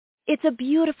It's a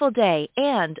beautiful day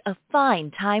and a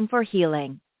fine time for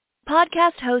healing.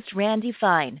 Podcast host Randy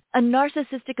Fine, a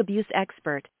narcissistic abuse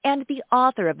expert and the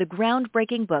author of the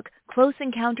groundbreaking book Close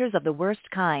Encounters of the Worst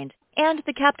Kind and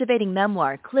the captivating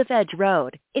memoir Cliff Edge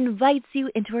Road, invites you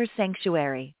into her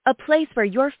sanctuary, a place where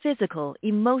your physical,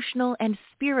 emotional, and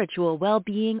spiritual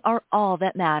well-being are all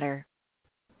that matter.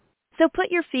 So put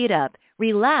your feet up,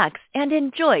 relax, and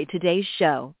enjoy today's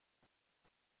show.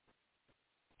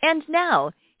 And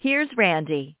now, here's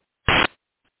Randy.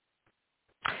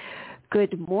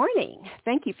 Good morning.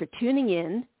 Thank you for tuning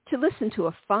in to listen to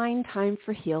A Fine Time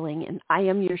for Healing, and I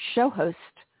am your show host,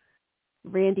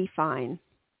 Randy Fine.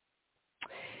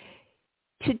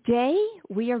 Today,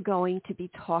 we are going to be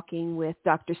talking with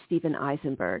Dr. Stephen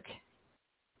Eisenberg,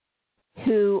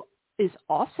 who is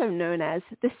also known as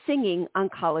the singing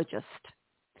oncologist.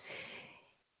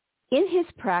 In his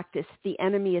practice, the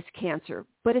enemy is cancer,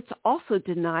 but it's also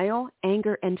denial,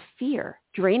 anger, and fear,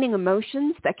 draining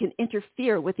emotions that can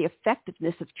interfere with the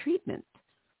effectiveness of treatment.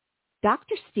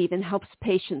 Dr. Stephen helps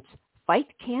patients fight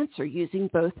cancer using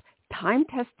both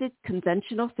time-tested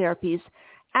conventional therapies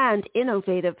and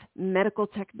innovative medical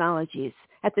technologies.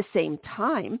 At the same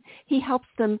time, he helps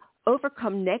them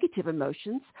overcome negative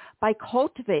emotions by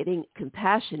cultivating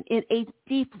compassion in a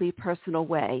deeply personal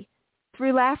way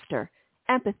through laughter,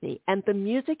 empathy, and the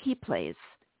music he plays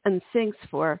and sings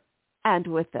for and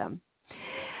with them.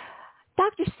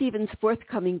 Dr. Stephen's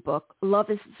forthcoming book, Love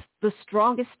is the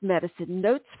Strongest Medicine,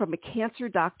 Notes from a Cancer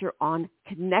Doctor on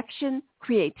Connection,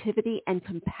 Creativity, and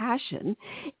Compassion,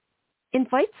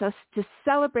 invites us to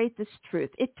celebrate this truth.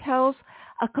 It tells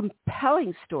a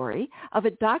compelling story of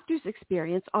a doctor's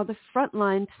experience on the front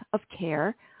lines of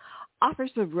care,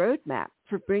 offers a roadmap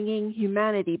for bringing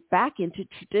humanity back into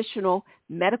traditional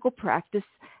medical practice,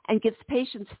 and gives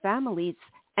patients, families,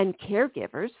 and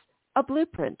caregivers a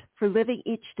blueprint for living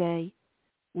each day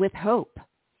with hope.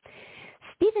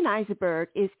 Stephen Eisenberg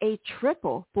is a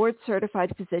triple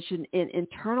board-certified physician in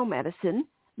internal medicine,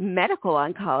 medical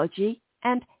oncology,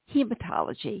 and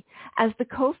hematology. As the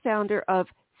co-founder of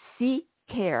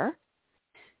C-Care,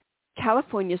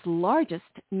 California's largest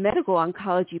medical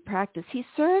oncology practice, he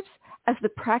serves as the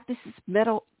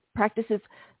practice's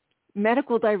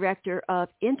medical director of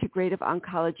integrative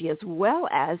oncology, as well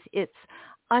as its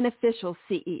unofficial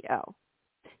CEO,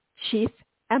 Chief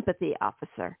Empathy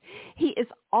Officer. He is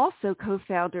also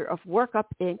co-founder of WorkUp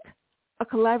Inc., a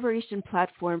collaboration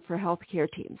platform for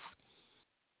healthcare teams.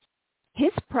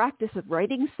 His practice of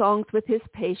writing songs with his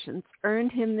patients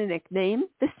earned him the nickname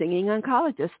the Singing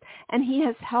Oncologist, and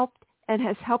has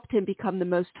helped him become the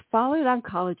most followed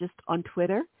oncologist on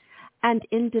Twitter and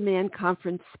in-demand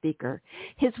conference speaker.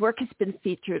 His work has been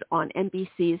featured on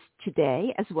NBC's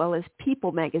Today, as well as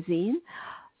People magazine,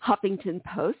 Huffington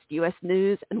Post, U.S.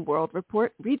 News and World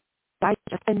Report, Reader's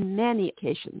Digest, and many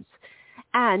occasions.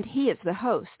 And he is the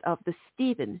host of the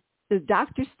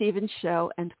Dr. Stephen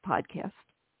Show and podcast.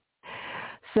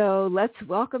 So let's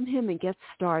welcome him and get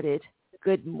started.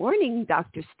 Good morning,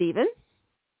 Dr. Stephen.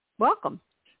 Welcome.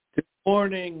 Good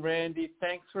morning, Randy.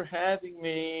 Thanks for having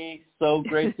me. So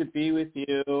great to be with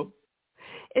you.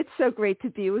 It's so great to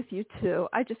be with you too.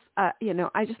 I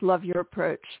just love your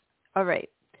approach. All right.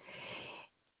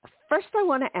 First, I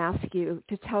want to ask you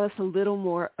to tell us a little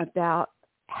more about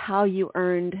how you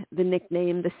earned the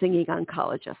nickname the Singing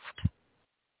Oncologist.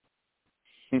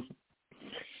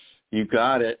 You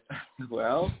got it.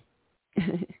 Well,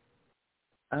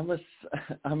 I'm a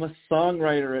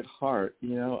songwriter at heart.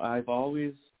 You know, I've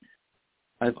always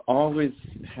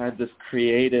had this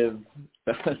creative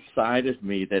side of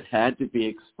me that had to be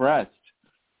expressed,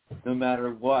 no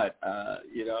matter what.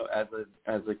 As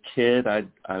a kid,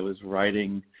 I was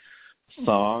writing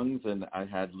songs, and I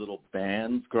had little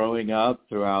bands growing up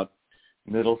throughout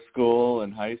middle school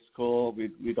and high school.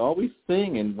 We'd always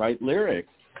sing and write lyrics.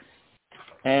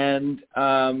 And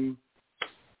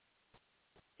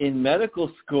in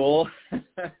medical school,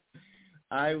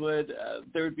 there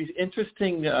would be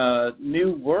interesting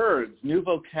new words, new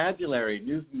vocabulary,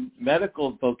 new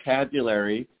medical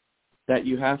vocabulary that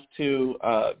you have to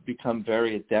become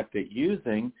very adept at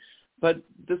using. But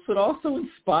this would also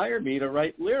inspire me to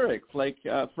write lyrics. Like,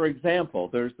 for example,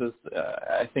 there's this,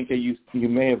 I think you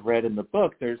may have read in the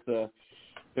book, there's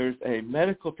a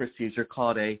medical procedure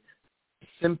called a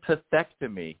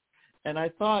sympathectomy. And I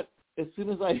thought, as soon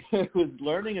as I was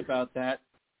learning about that,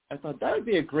 I thought that would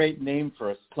be a great name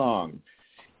for a song.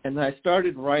 And I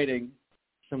started writing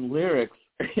some lyrics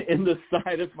in the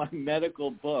side of my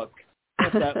medical book.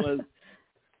 That was,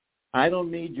 I don't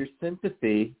need your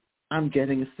sympathy, I'm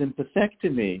getting a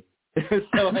sympathectomy.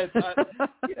 So I thought,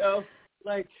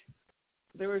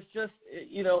 there was just,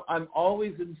 I'm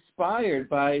always inspired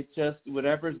by just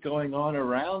whatever's going on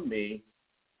around me.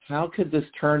 How could this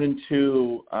turn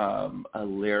into a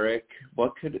lyric?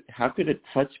 How could it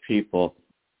touch people?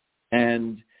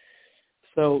 And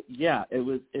so, yeah,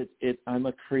 I'm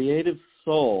a creative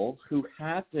soul who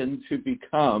happened to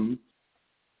become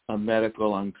a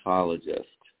medical oncologist.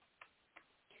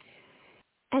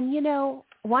 And,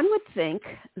 one would think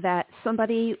that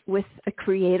somebody with a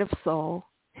creative soul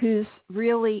who's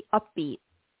really upbeat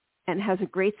and has a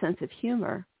great sense of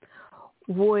humor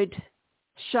would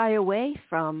shy away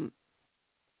from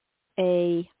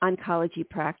a oncology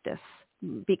practice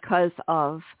because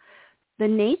of the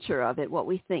nature of it. What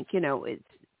we think,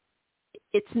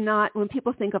 it's not, when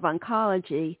people think of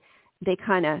oncology, they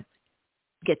kind of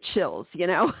get chills,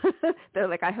 They're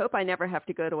like, I hope I never have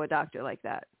to go to a doctor like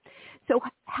that. So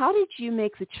how did you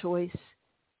make the choice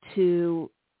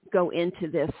to go into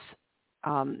this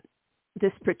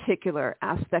particular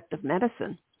aspect of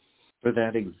medicine? For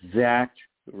that exact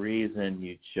reason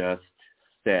you just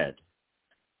said.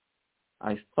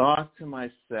 I thought to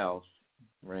myself,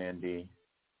 Randy,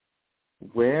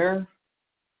 where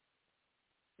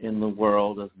in the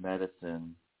world of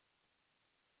medicine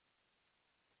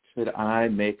should I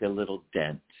make a little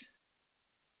dent?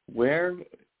 Where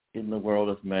in the world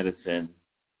of medicine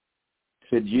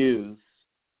could use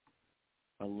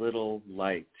a little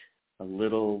light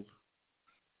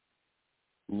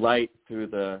through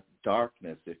the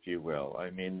darkness, if you will? I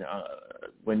mean,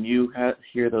 when you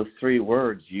hear those three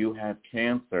words, you have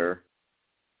cancer,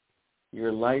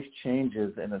 your life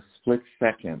changes in a split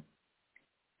second.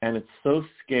 And it's so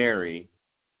scary.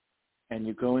 And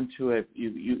you go into it,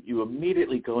 you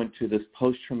immediately go into this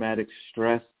post-traumatic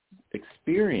stress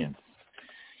experience.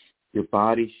 Your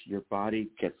body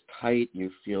gets tight.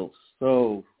 You feel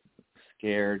so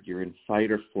scared. You're in fight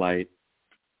or flight.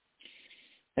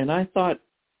 And I thought,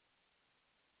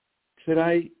 could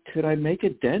I make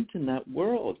a dent in that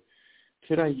world?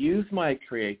 Could I use my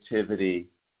creativity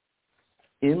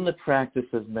in the practice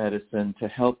of medicine to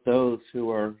help those who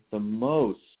are the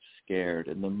most scared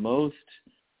and the most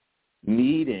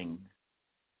needing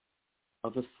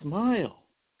of a smile?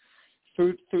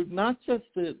 Through not just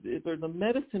the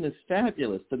medicine is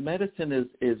fabulous. The medicine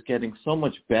is getting so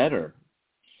much better.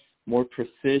 More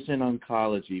precision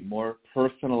oncology, more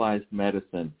personalized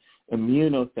medicine,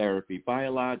 immunotherapy,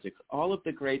 biologics, all of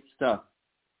the great stuff.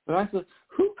 But I thought,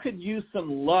 who could use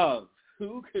some love?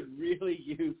 Who could really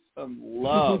use some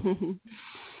love?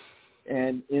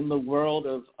 And in the world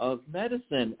of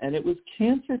medicine, and it was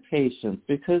cancer patients,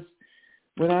 because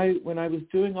when I was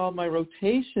doing all my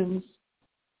rotations,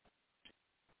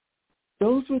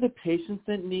 those were the patients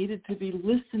that needed to be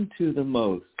listened to the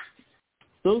most.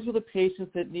 Those were the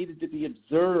patients that needed to be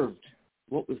observed,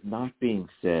 what was not being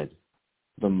said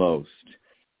the most.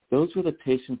 Those were the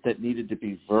patients that needed to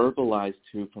be verbalized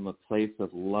to from a place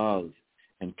of love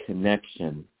and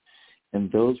connection.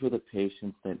 And those were the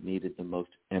patients that needed the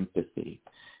most empathy.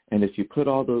 And if you put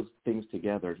all those things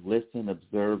together, listen,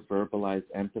 observe, verbalize,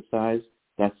 empathize,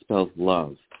 that spells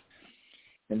love.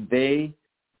 And they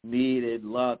needed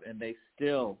love, and they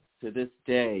still, to this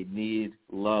day, need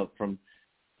love from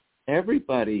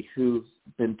everybody who's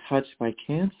been touched by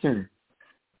cancer.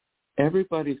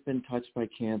 Everybody's been touched by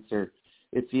cancer.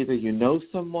 It's either you know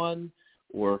someone,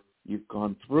 or you've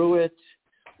gone through it,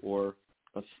 or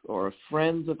a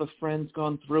friend of a friend's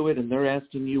gone through it, and they're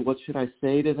asking you, what should I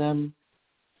say to them?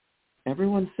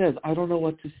 Everyone says, I don't know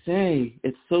what to say.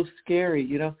 It's so scary,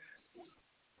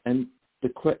 And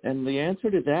the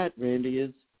answer to that, Randy,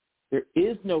 is there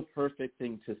is no perfect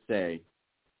thing to say.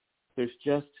 There's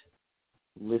just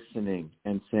listening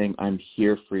and saying, I'm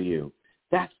here for you.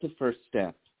 That's the first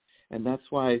step. And that's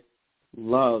why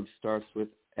love starts with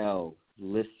L,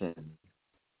 listen.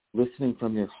 Listening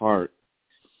from your heart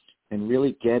and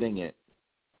really getting it.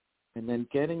 And then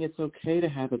getting it's okay to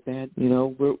have a bad,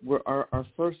 our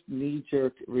first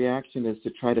knee-jerk reaction is to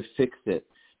try to fix it.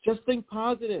 Just think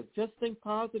positive,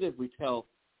 we tell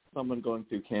someone going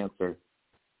through cancer.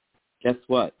 Guess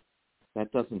what?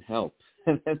 That doesn't help.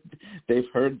 They've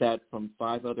heard that from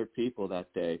 5 other people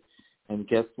that day. And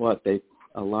guess what?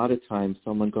 A lot of times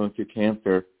someone going through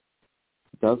cancer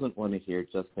doesn't want to hear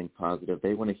just think positive.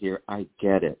 They want to hear, I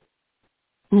get it.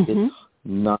 Mm-hmm.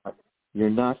 You're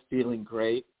not feeling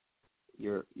great.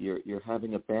 You're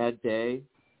having a bad day.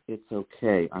 It's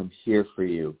okay. I'm here for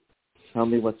you. Tell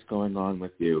me what's going on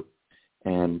with you.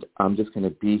 And I'm just going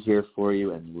to be here for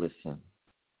you and listen.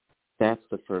 That's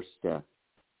the first step.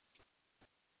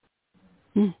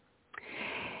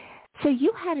 So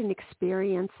you had an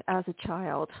experience as a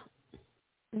child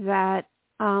that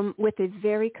with a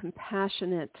very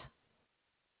compassionate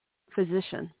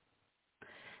physician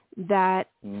that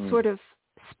sort of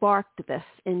sparked this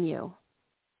in you.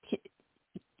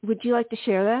 Would you like to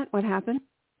share that? What happened?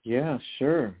 Yeah,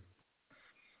 sure.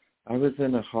 I was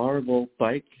in a horrible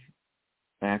bike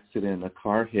accident. A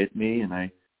car hit me, and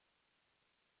I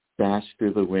bashed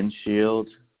through the windshield,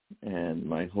 and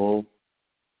my whole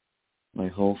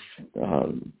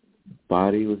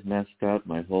body was messed up.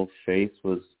 My whole face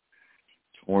was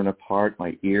torn apart.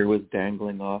 My ear was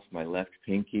dangling off. My left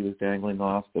pinky was dangling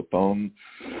off. The bone,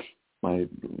 my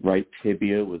right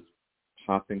tibia was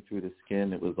popping through the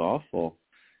skin. It was awful.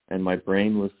 And my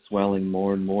brain was swelling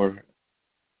more and more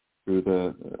through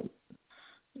the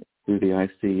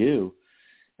ICU.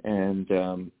 And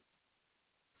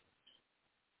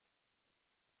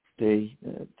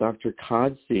Dr.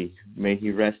 Kodsey, may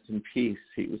he rest in peace,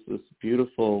 he was this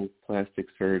beautiful plastic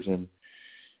surgeon,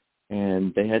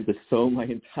 and they had to sew my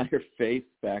entire face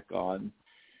back on.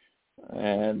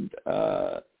 And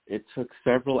it took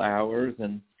several hours,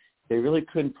 and they really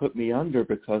couldn't put me under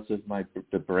because of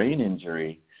the brain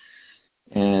injury.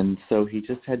 And so he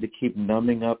just had to keep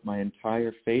numbing up my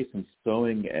entire face and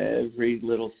sewing every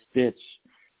little stitch.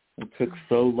 It took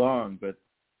so long, but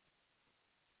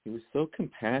he was so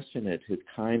compassionate. His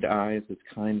kind eyes, his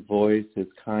kind voice, his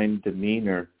kind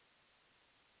demeanor.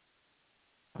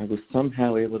 I was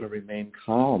somehow able to remain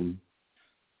calm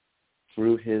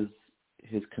through his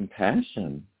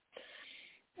compassion.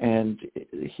 And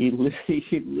he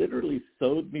literally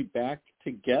sewed me back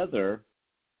together.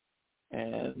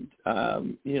 And,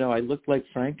 I looked like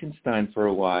Frankenstein for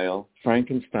a while,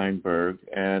 Frankensteinberg.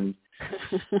 And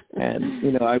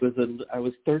I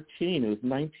was 13. It was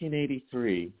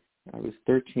 1983. I was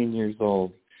 13 years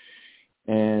old.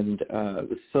 And I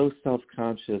was so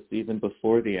self-conscious even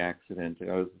before the accident.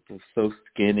 I was so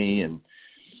skinny and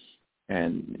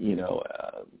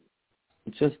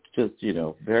just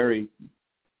very,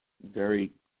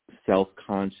 very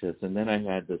self-conscious. And then I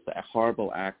had this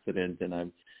horrible accident, and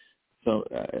I'm so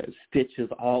stitches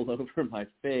all over my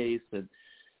face, and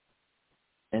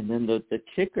then the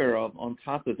kicker on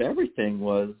top of everything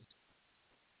was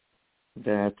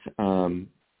that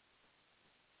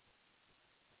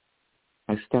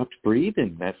I stopped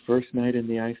breathing that first night in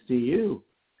the ICU.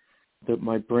 That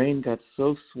my brain got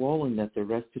so swollen that the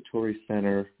respiratory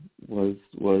center was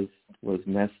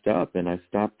messed up, and I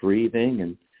stopped breathing,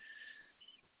 and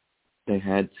they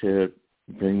had to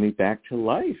bring me back to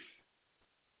life.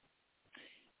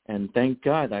 And thank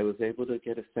God I was able to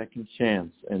get a second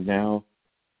chance. And now,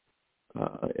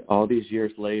 all these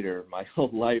years later, my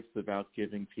whole life's about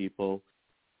giving people,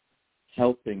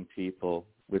 helping people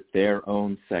with their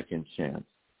own second chance.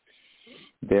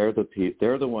 They're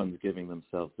the ones giving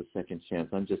themselves the second chance.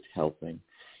 I'm just helping.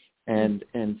 And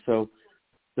so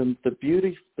the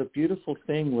beautiful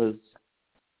thing was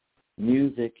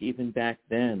music. Even back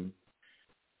then,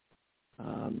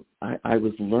 I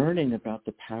was learning about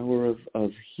the power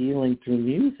of healing through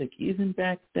music. Even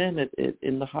back then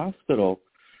in the hospital,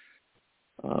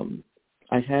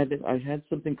 I had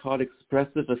something called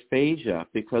expressive aphasia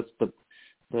because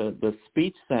the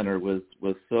speech center was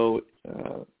so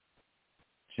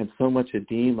had so much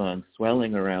edema and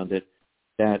swelling around it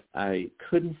that I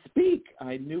couldn't speak.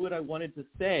 I knew what I wanted to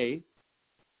say.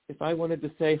 If I wanted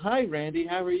to say, "Hi, Randy,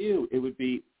 how are you?" it would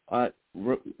be,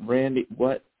 Randy,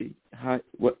 what?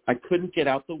 I couldn't get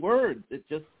out the words.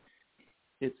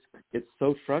 It's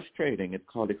so frustrating. It's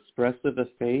called expressive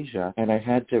aphasia, and I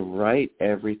had to write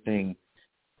everything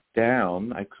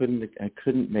down. I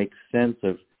couldn't make sense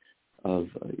of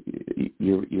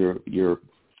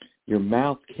your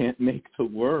mouth can't make the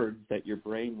words that your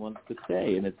brain wants to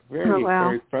say, and it's very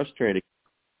very frustrating.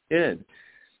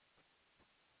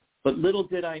 But little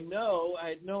did I know, I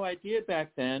had no idea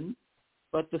back then.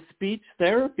 But the speech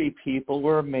therapy people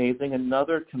were amazing,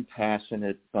 another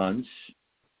compassionate bunch.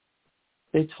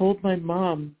 They told my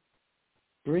mom,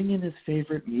 bring in his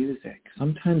favorite music.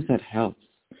 Sometimes that helps.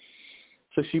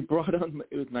 So she brought on,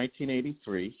 it was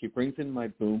 1983, she brings in my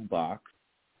boom box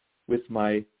with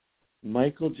my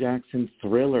Michael Jackson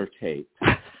Thriller tape.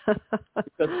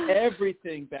 Because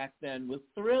everything back then was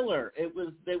Thriller. It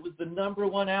was the number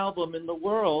one album in the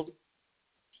world.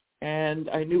 And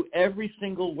I knew every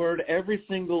single word, every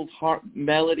single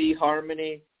melody,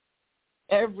 harmony,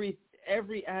 every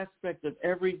aspect of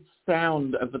every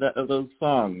sound of those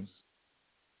songs.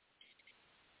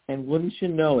 And wouldn't you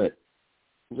know it,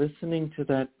 listening to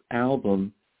that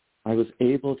album, I was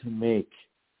able to make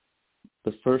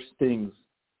the first things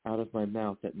out of my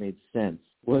mouth that made sense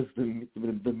was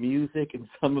the music and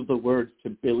some of the words to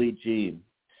Billie Jean.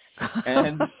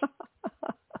 And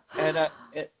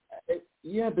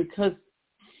because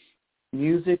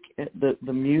music,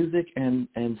 the music and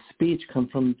speech come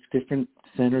from different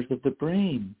centers of the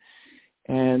brain.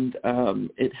 And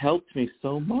it helped me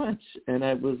so much. And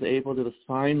I was able to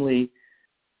finally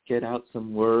get out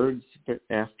some words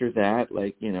after that,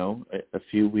 like, a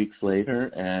few weeks later.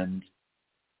 And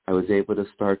I was able to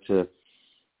start to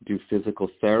do physical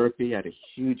therapy. I had a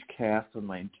huge cast on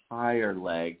my entire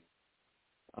leg.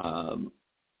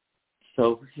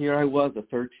 So here I was, a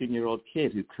 13-year-old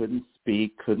kid who couldn't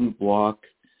speak, couldn't walk,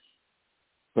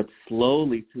 but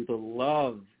slowly through the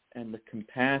love and the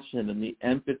compassion and the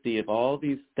empathy of all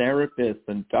these therapists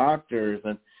and doctors,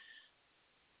 and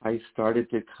I started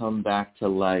to come back to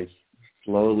life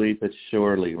slowly but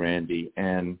surely, Randy.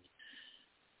 And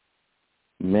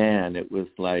man, it was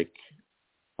like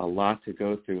a lot to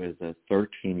go through as a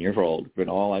 13-year-old, but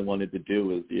all I wanted to do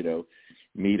was,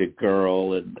 meet a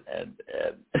girl and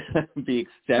be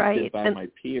accepted by my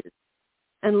peers.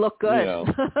 And look good.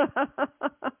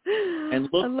 And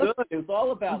look good. It was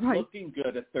all about looking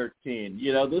good at 13.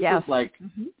 This is like,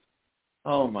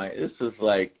 this is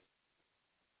like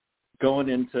going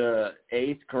into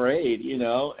 8th grade,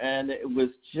 and it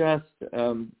was just,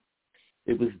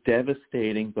 it was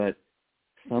devastating, but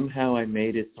somehow I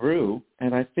made it through.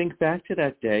 And I think back to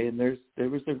that day, and there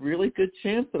was a really good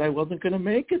chance that I wasn't going to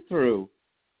make it through.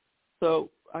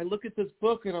 So I look at this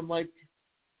book and I'm like,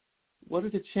 what are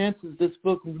the chances this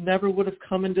book never would have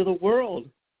come into the world?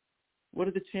 What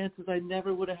are the chances I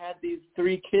never would have had these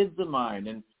 3 kids of mine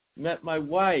and met my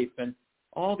wife and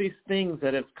all these things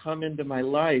that have come into my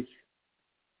life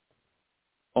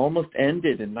almost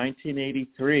ended in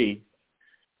 1983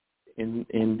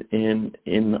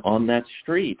 on that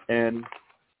street. And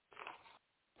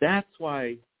that's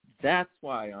why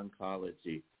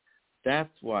oncology.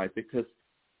 That's why, because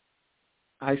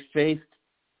I faced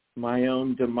my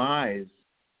own demise,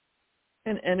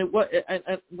 and it was,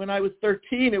 and when I was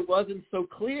 13, it wasn't so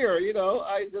clear.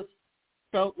 I just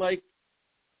felt like,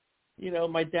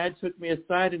 my dad took me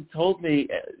aside and told me,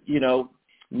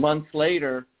 months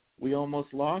later, we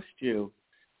almost lost you,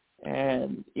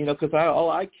 and because all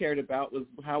I cared about was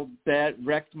how bad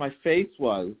wrecked my face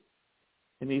was,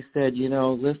 and he said,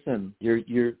 listen, you're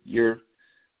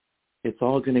it's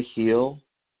all going to heal.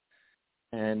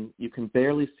 And you can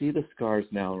barely see the scars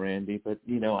now, Randy, but,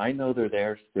 I know they're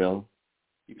there still.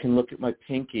 You can look at my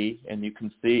pinky and you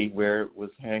can see where it was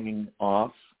hanging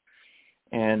off.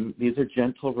 And these are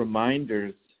gentle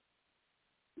reminders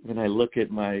when I look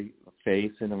at my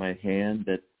face and my hand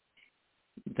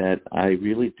that I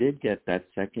really did get that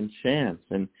second chance.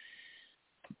 And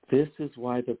this is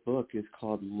why the book is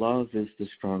called Love is the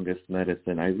Strongest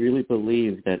Medicine. I really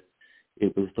believe that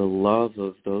it was the love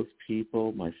of those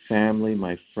people, my family,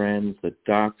 my friends, the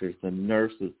doctors, the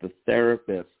nurses, the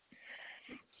therapists,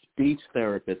 speech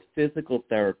therapists, physical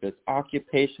therapists,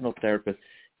 occupational therapists.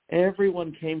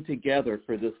 Everyone came together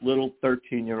for this little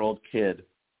 13-year-old kid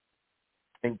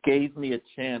and gave me a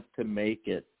chance to make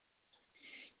it.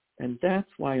 And that's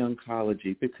why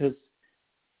oncology, because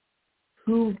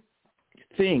who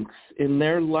thinks in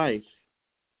their life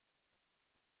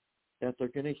that they're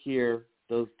going to hear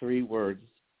those 3 words,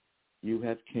 you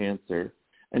have cancer,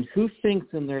 and who thinks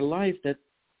in their life that,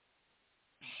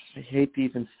 I hate to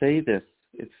even say this,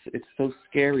 it's so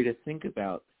scary to think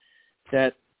about,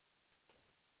 that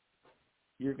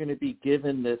you're going to be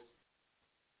given this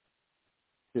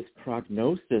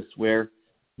prognosis where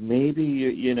maybe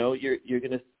you're going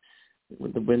to,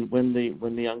 when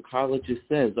the oncologist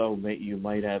says, you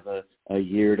might have a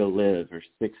year to live or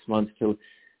 6 months to,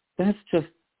 that's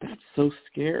so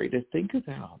scary to think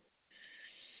about.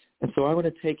 And so I want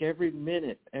to take every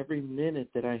minute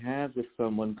that I have with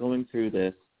someone going through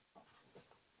this,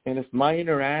 and if my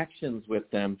interactions with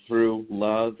them through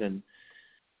love and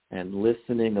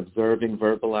listening, observing,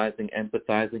 verbalizing,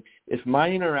 empathizing, if my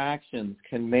interactions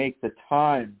can make the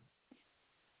time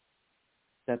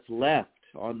that's left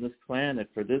on this planet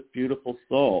for this beautiful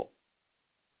soul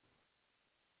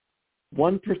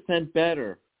 1%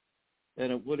 better than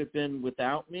it would have been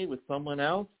without me, with someone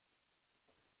else,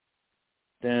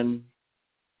 then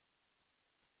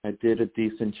I did a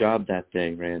decent job that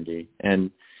day, Randy.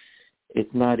 And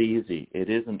it's not easy. It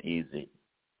isn't easy.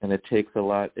 And it takes a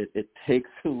lot. It takes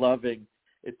loving.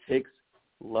 It takes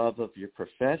love of your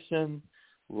profession,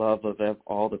 love of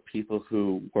all the people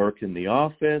who work in the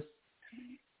office,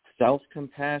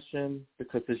 self-compassion,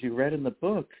 because as you read in the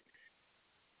book,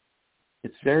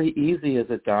 it's very easy as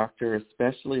a doctor,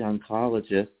 especially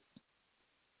oncologist,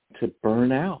 to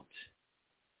burn out,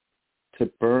 to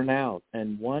burn out.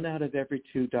 And 1 out of every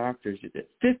 2 doctors,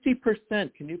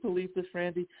 50%, can you believe this,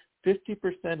 Randy?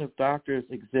 50% of doctors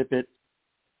exhibit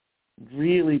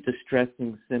really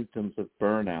distressing symptoms of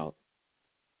burnout.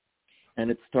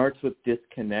 And it starts with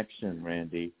disconnection,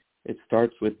 Randy. It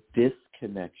starts with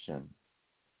disconnection.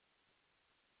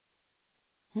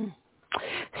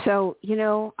 So,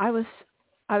 I was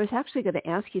actually going to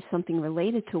ask you something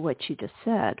related to what you just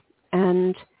said.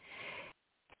 And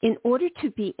in order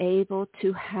to be able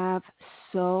to have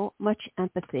so much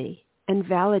empathy and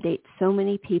validate so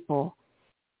many people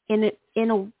in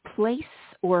a place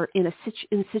or in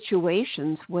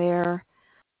situations where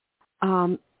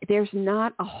there's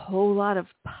not a whole lot of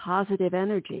positive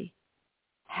energy,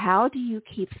 how do you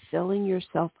keep filling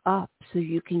yourself up so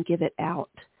you can give it out?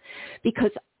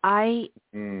 Because I'm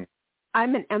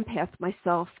an empath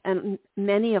myself, and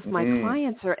many of my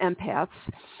clients are empaths,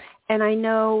 and I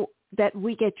know that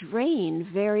we get drained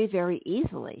very, very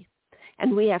easily,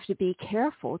 and we have to be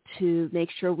careful to make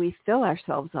sure we fill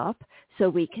ourselves up so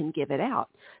we can give it out.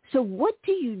 So what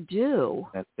do you do?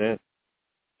 That's it.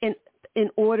 In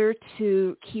order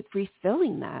to keep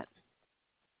refilling that?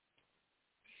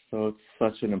 So it's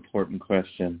such an important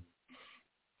question.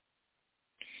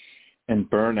 And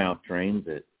burnout drains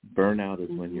it. Burnout is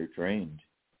when you're drained.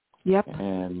 Yep.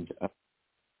 And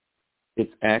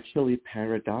it's actually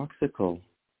paradoxical.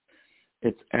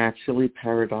 It's actually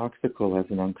paradoxical as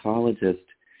an oncologist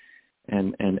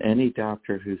and any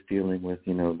doctor who's dealing with,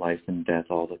 life and death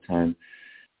all the time.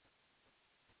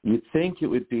 You'd think it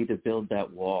would be to build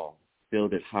that wall,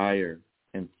 build it higher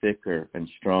and thicker and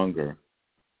stronger.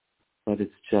 But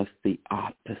it's just the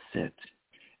opposite.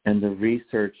 And the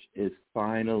research is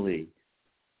finally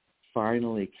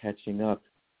catching up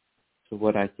to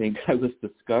what I think I was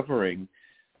discovering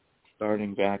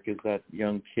starting back as that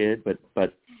young kid,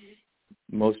 but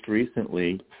most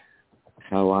recently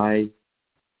how I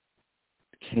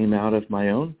came out of my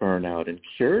own burnout and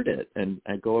cured it. And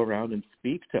I go around and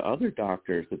speak to other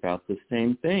doctors about the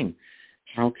same thing.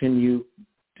 How can you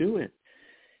do it?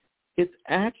 It's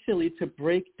actually to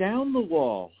break down the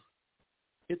wall.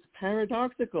 It's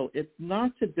paradoxical. It's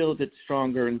not to build it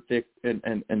stronger and thick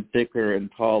and thicker and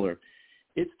taller.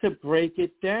 It's to break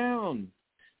it down.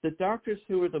 The doctors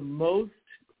who are the most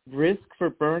risk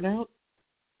for burnout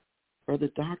are the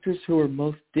doctors who are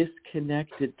most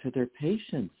disconnected to their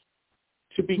patients.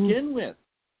 To begin with,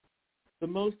 the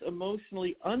most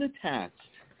emotionally unattached.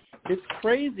 It's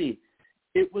crazy.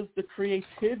 It was the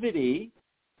creativity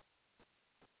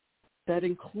that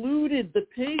included the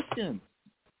patients.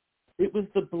 It was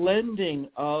the blending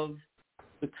of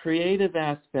the creative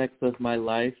aspects of my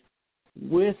life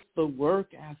with the work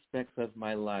aspects of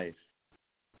my life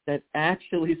that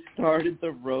actually started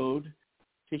the road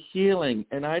to healing.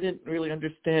 And I didn't really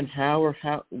understand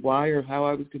why or how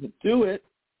I was going to do it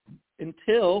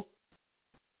until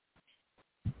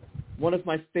one of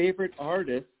my favorite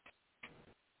artists,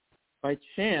 by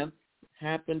chance,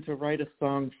 happened to write a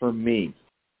song for me.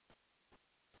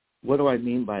 What do I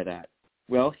mean by that?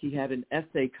 Well, he had an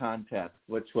essay contest,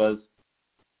 which was,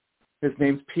 his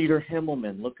name's Peter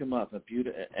Himmelman. Look him up.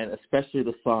 And especially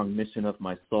the song Mission of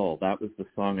My Soul. That was the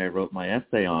song I wrote my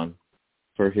essay on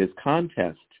for his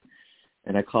contest.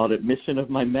 And I called it Mission of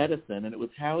My Medicine. And it was,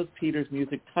 how has Peter's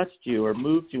music touched you or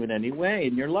moved you in any way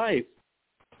in your life?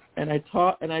 And I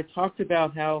talked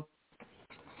about how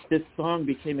this song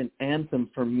became an anthem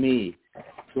for me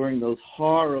during those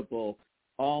horrible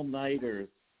all-nighters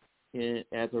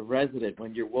as a resident,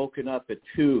 when you're woken up at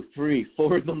 2, 3,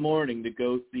 4 in the morning to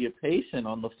go see a patient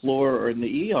on the floor or in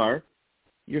the ER.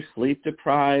 You're sleep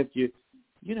deprived.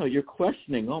 You're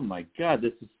questioning, oh my God,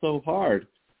 this is so hard.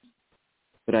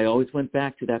 But I always went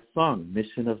back to that song,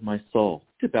 Mission of My Soul.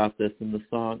 It's about this in the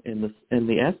song, in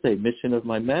the essay, Mission of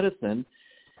My Medicine,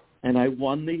 and I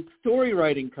won the story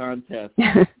writing contest.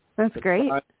 That's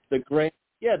great. The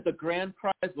grand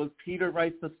prize was Peter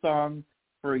writes a song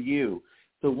for you.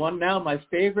 So now my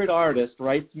favorite artist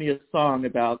writes me a song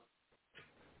about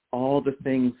all the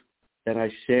things that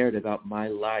I shared about my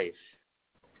life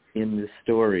in this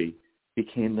story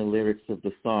became the lyrics of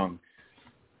the song.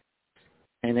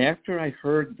 And after I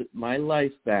heard my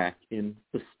life back in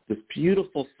this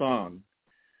beautiful song,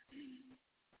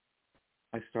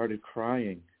 I started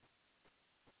crying.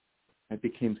 I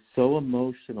became so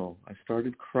emotional. I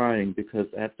started crying because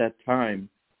at that time,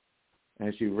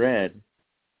 as you read,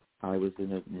 I was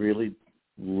in a really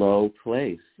low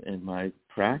place in my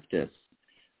practice.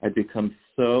 I'd become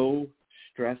so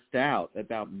stressed out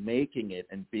about making it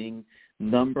and being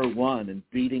number one and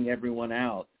beating everyone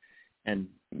out and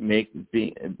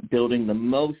building the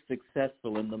most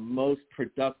successful and the most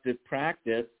productive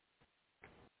practice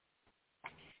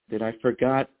that I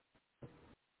forgot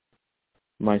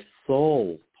my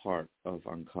soul part of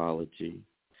oncology.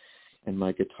 And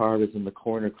my guitar was in the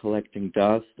corner collecting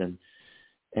dust. And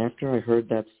after I heard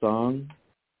that song,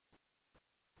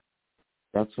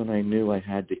 that's when I knew I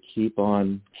had to keep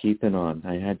on keeping on.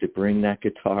 I had to bring that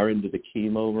guitar into the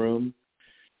chemo room,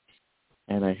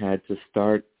 and I had to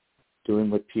start doing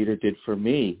what Peter did for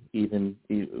me,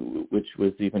 which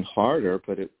was even harder,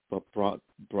 but it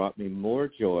brought me more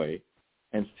joy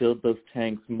and filled those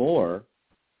tanks more,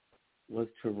 was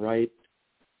to write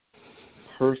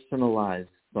personalized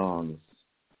songs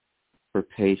for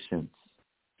patients.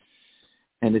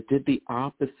 And it did the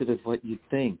opposite of what you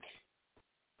think.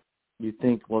 You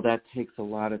think, well, that takes a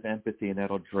lot of empathy and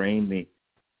that'll drain me.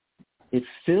 It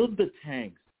filled the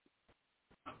tanks.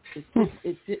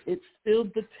 It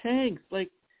filled the tanks, like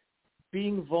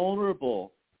being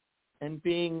vulnerable and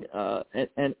being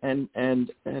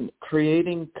and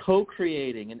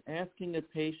co-creating and asking a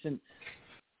patient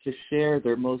to share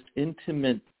their most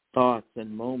intimate thoughts and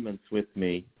moments with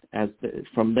me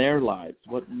from their lives,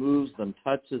 what moves them,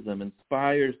 touches them,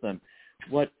 inspires them,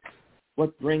 what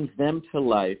brings them to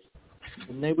life.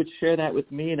 And they would share that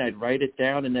with me, and I'd write it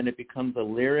down, and then it becomes a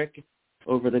lyric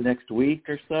over the next week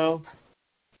or so.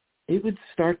 It would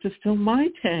start to fill my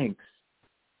tanks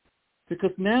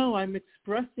because now I'm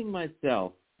expressing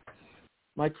myself.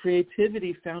 My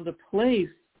creativity found a place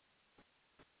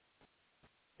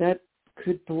that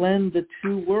could blend the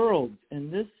two worlds,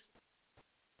 and this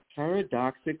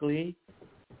paradoxically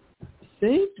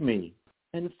saved me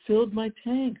and filled my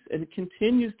tanks, and it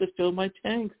continues to fill my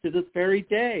tanks to this very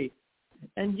day.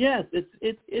 And yes,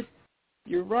 it's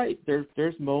you're right.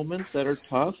 There's moments that are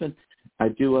tough, and I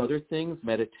do other things,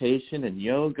 meditation and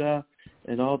yoga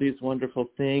and all these wonderful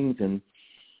things. And,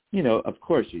 you know, of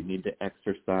course you need to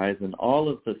exercise and all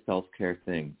of the self-care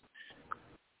things.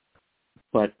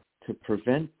 But to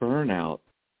prevent burnout,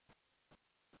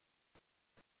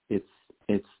 it's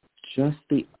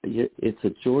a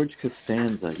George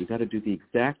Costanza. You got to do the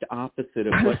exact opposite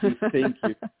of what you think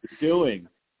you're doing.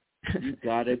 You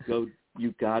got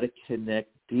to connect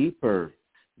deeper,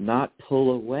 not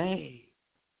pull away.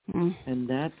 And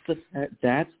that's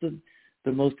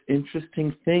the most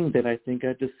interesting thing that I think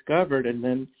I discovered, and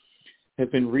then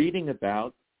have been reading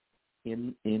about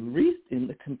in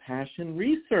the compassion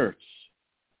research.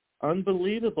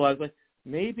 Unbelievable. I was like,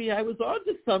 maybe I was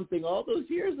onto something all those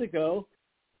years ago,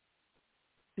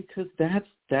 because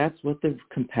that's what the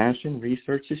compassion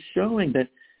research is showing,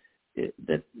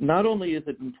 that not only is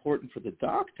it important for the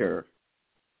doctor,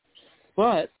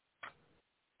 but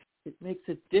it makes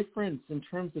a difference in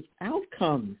terms of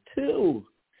outcomes too.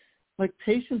 Like,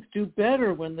 patients do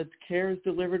better when the care is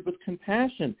delivered with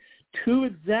compassion. 2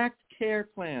 exact care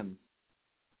plans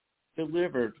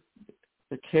delivered.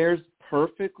 The care's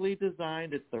perfectly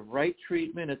designed. It's the right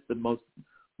treatment. It's the most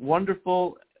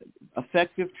wonderful,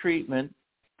 effective treatment.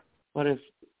 But if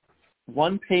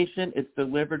one patient is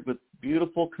delivered with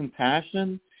beautiful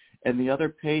compassion and the other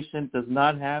patient does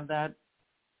not have that,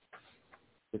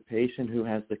 the patient who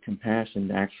has the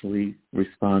compassion actually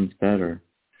responds better.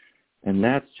 And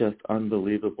that's just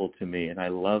unbelievable to me. And I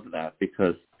love that,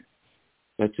 because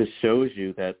that just shows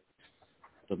you that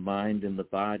the mind and the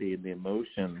body and the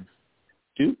emotions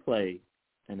do play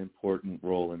an important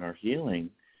role in our healing.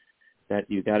 That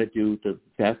you got to do the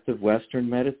best of Western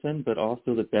medicine, but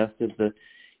also the best of the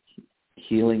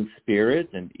healing spirit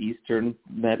and Eastern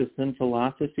medicine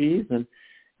philosophies, and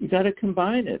you got to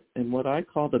combine it in what I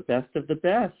call the best of the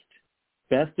best.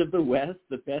 Best of the West,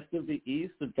 the best of the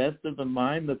East, the best of the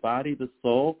mind, the body, the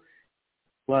soul,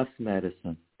 plus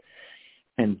medicine.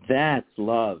 And that's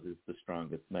love is the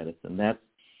strongest medicine.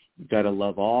 You've got to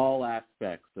love all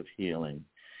aspects of healing.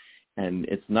 And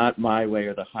it's not my way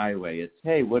or the highway. It's,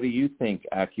 hey, what do you think,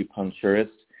 acupuncturist?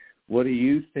 What do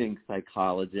you think,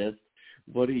 psychologist?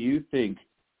 What do you think,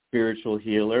 spiritual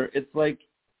healer? It's like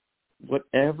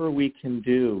whatever we can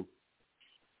do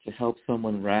to help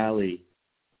someone rally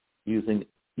using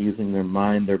their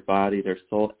mind, their body, their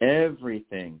soul,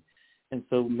 everything. And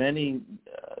so many,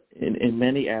 in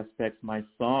many aspects, my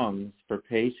songs for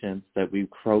patients that we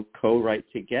co-write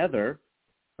together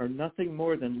are nothing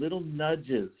more than little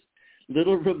nudges,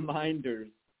 little reminders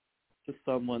to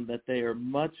someone that they are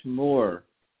much more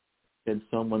than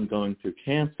someone going through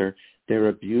cancer. They're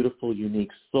a beautiful,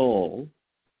 unique soul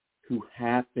who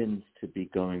happens to be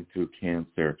going through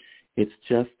cancer. It's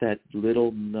just that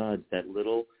little nudge, that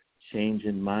little change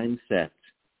in mindset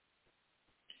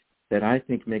that I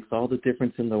think makes all the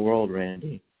difference in the world,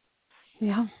 Randy.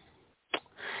 Yeah.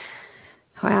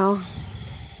 Well,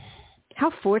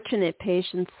 how fortunate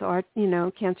patients are,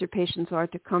 cancer patients are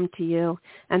to come to you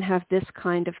and have this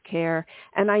kind of care.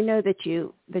 And I know that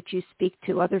you speak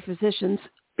to other physicians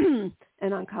and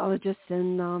oncologists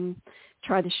and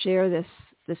try to share this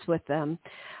with them.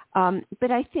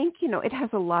 But I think, it has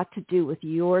a lot to do with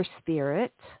your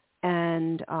spirit,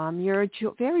 and you're a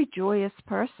very joyous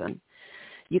person.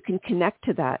 You can connect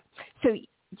to that. So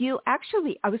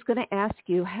I was going to ask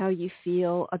you how you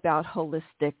feel about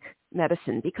holistic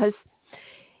medicine, because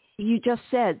you just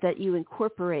said that you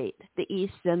incorporate the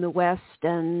East and the West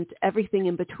and everything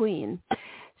in between.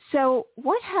 So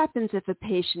what happens if a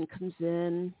patient comes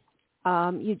in,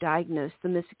 you diagnose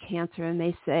them as a cancer, and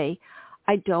they say,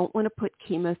 I don't want to put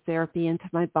chemotherapy into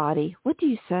my body? What do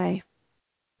you say?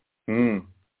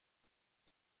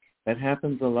 That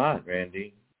happens a lot,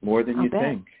 Randy, more than you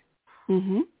think.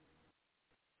 Mm-hmm.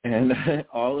 And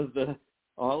all of the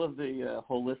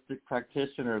holistic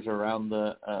practitioners around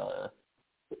the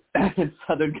in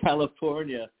Southern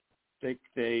California,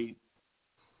 they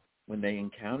when they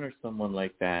encounter someone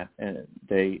like that, and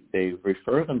they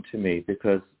refer them to me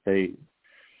because they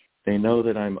know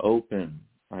that I'm open.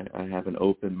 I have an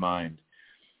open mind.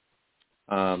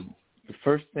 The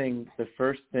first thing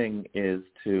is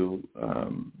to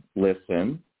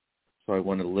listen. So I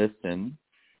want to listen.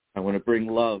 I want to bring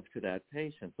love to that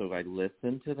patient. So I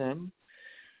listen to them.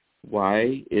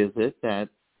 Why is it that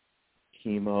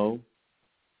chemo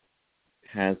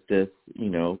has this,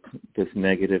 this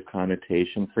negative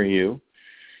connotation for you?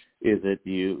 Is it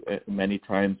many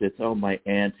times it's, my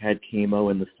aunt had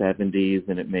chemo in the 70s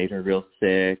and it made her real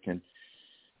sick, and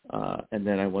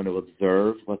then I want to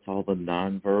observe what's all the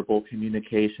nonverbal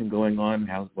communication going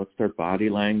on, what's their body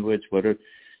language, what are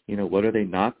they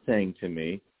not saying to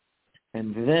me?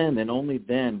 And then, and only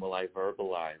then, will I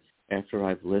verbalize. After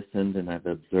I've listened and I've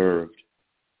observed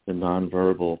the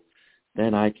nonverbal,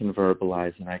 then I can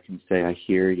verbalize and I can say, I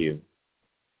hear you.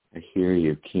 I hear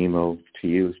you. Chemo to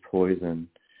you is poison.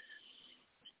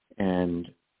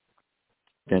 And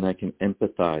then I can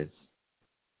empathize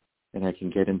and I can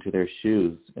get into their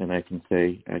shoes and I can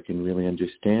say, I can really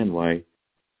understand why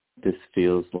this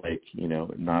feels like,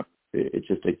 it's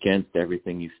just against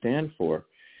everything you stand for.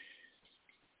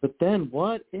 But then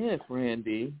what if,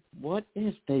 Randy,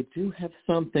 they do have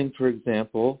something, for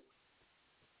example,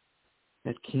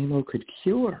 that chemo could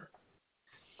cure?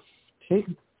 Take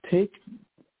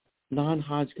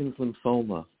non-Hodgkin's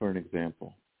lymphoma, for an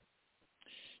example.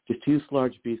 Diffuse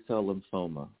large B-cell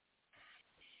lymphoma.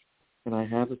 And I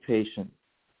have a patient,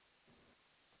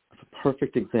 a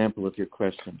perfect example of your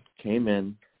question. Came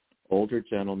in, older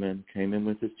gentleman, came in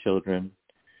with his children.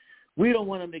 We don't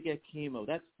want him to get chemo.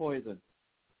 That's poison.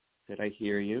 Said, I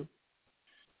hear you.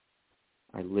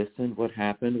 I listened. What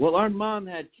happened? Well, our mom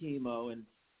had chemo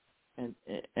and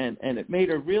it made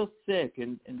her real sick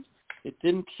and it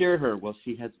didn't cure her. Well,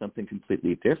 she had something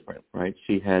completely different, right?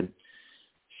 She had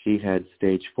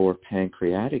stage 4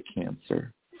 pancreatic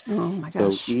cancer. Oh my gosh.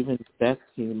 So even the best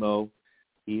chemo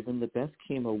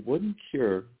wouldn't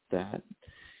cure that.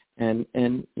 And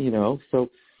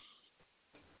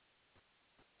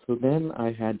so then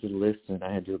I had to listen.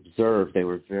 I had to observe. They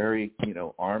were very,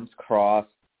 arms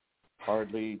crossed,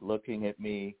 hardly looking at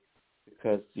me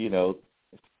because, to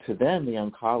them, the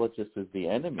oncologist is the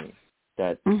enemy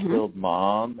that killed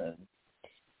mom.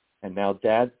 And now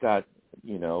dad's got,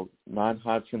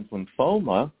 non-Hodgkin's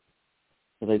lymphoma.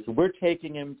 So they said, we're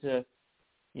taking him to,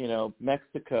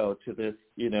 Mexico, to this,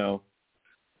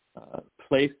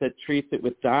 place that treats it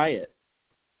with diet.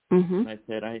 And I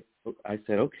said,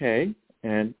 okay.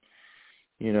 And,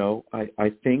 I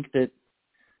think that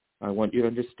I want you to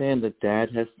understand that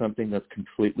dad has something that's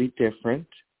completely different.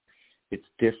 It's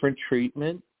different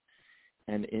treatment.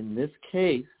 And in this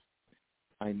case,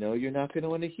 I know you're not going to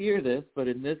want to hear this, but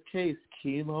in this case,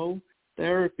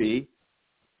 chemotherapy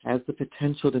has the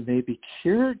potential to maybe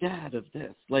cure dad of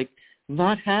this, like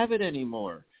not have it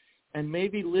anymore, and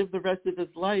maybe live the rest of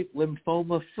his life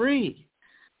lymphoma-free.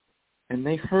 And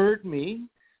they heard me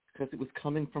because it was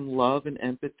coming from love and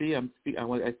empathy. I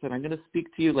said, I'm going to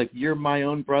speak to you like you're my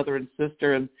own brother and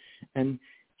sister, and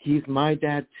he's my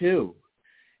dad too.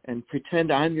 And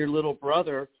pretend I'm your little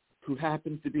brother who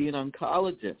happens to be an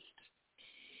oncologist.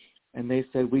 And they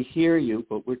said, we hear you,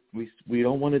 but we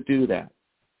don't want to do that.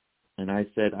 And I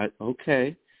said,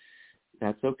 okay,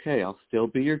 that's okay. I'll still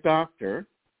be your doctor.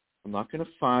 I'm not going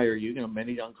to fire you.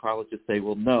 Many oncologists say,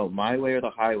 well, no, my way or the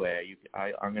highway.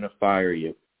 I'm going to fire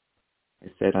you. I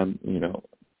said,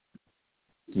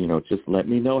 just let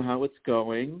me know how it's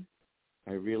going.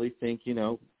 I really think,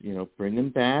 bring him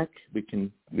back. We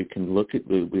can look at,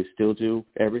 we still do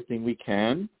everything we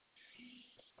can.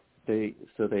 they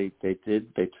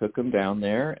took him down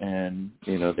there, and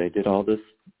they did all this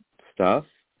stuff,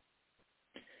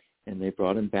 and they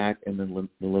brought him back, and then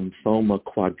the lymphoma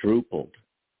quadrupled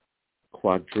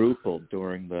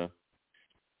during the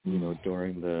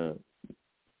during the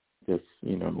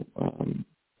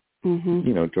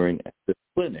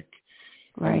clinic.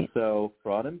 Right. And so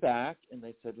brought him back, and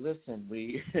they said, "Listen,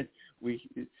 we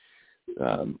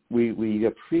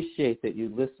appreciate that you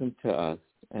listened to us,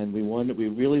 and we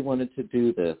really wanted to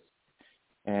do this,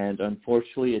 and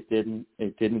unfortunately, it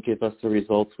didn't give us the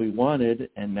results we wanted,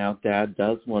 and now Dad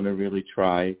does want to really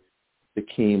try the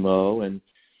chemo, and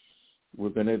we're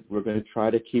gonna try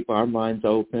to keep our minds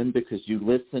open because you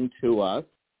listened to us,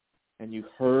 and you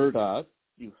heard us,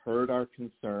 you heard our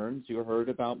concerns, you heard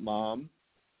about Mom."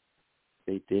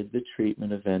 They did the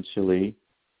treatment eventually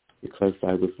because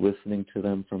I was listening to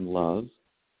them from love.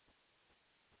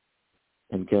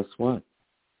 And guess what?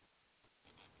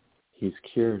 He's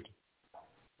cured.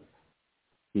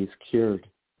 He's cured.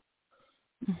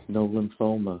 No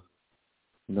lymphoma.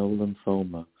 No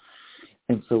lymphoma.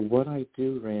 And so what I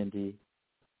do, Randy,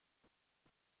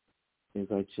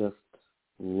 is I just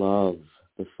love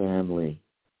the family.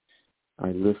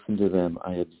 I listen to them.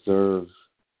 I observe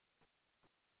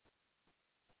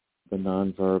the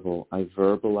nonverbal. I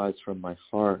verbalize from my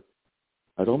heart.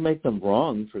 I don't make them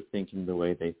wrong for thinking the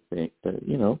way they think.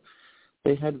 That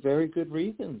they had very good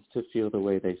reasons to feel the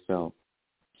way they felt.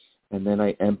 And then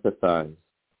I empathize.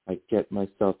 I get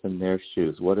myself in their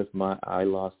shoes. What if I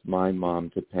lost my mom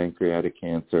to pancreatic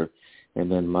cancer,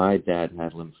 and then my dad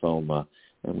had lymphoma,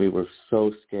 and we were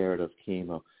so scared of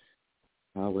chemo?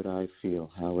 How would I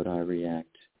feel? How would I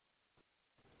react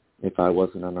if I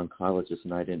wasn't an oncologist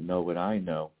and I didn't know what I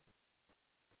know?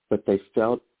 But they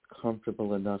felt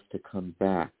comfortable enough to come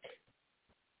back.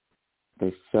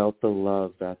 They felt the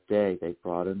love that day. They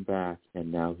brought him back,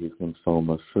 and now he's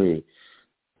lymphoma-free.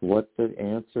 What the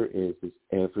answer is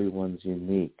everyone's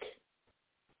unique.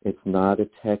 It's not a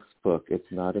textbook.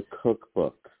 It's not a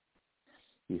cookbook.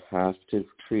 You have to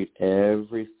treat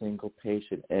every single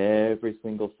patient, every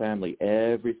single family,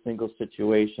 every single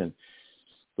situation,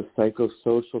 the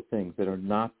psychosocial things that are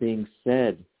not being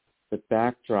said, the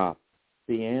backdrop,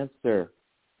 the answer.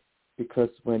 Because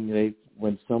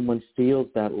when someone feels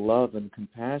that love and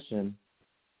compassion,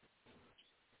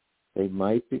 they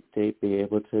might be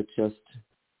able to just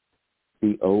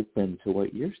be open to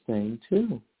what you're saying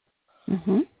too.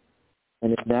 Mm-hmm.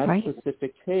 And in that right.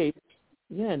 specific case,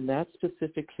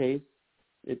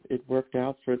 it worked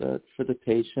out for the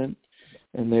patient,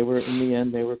 and in the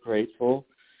end they were grateful,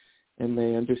 and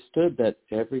they understood that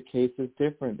every case is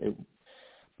different.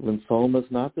 Lymphoma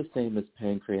is not the same as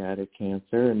pancreatic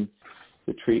cancer, and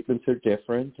the treatments are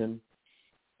different, and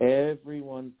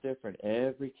everyone's different.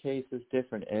 Every case is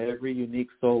different. Every unique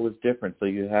soul is different. So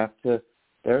you have to.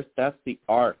 That's the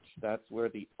art. That's where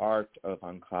the art of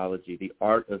oncology, the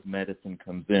art of medicine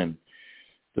comes in.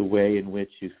 The way in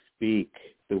which you speak,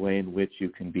 the way in which you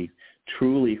can be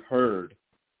truly heard,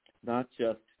 not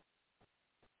just,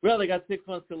 well, they got 6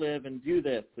 months to live and do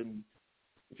this, and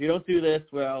if you don't do this,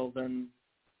 well, then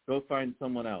go find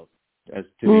someone else as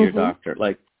to be your doctor.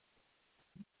 Like,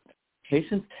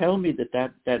 patients tell me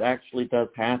that actually does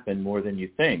happen more than you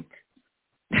think.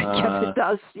 Yes, it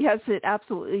does. Yes, it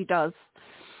absolutely does.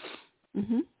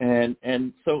 Mm-hmm.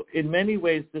 And so in many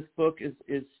ways, this book is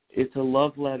it's a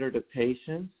love letter to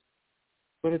patients,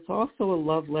 but it's also a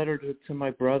love letter to my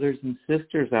brothers and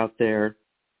sisters out there,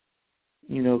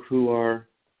 who are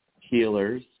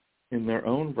healers in their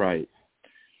own right.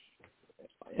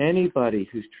 Anybody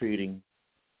who's treating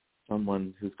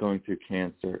someone who's going through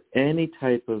cancer, any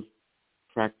type of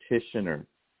practitioner,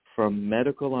 from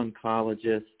medical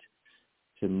oncologist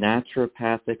to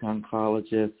naturopathic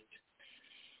oncologist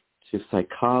to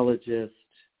psychologist,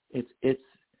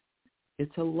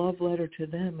 it's a love letter to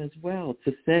them as well,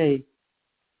 to say,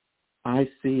 I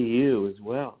see you as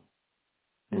well.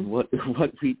 And what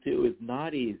we do is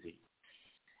not easy.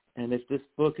 And if this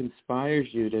book inspires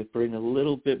you to bring a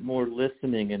little bit more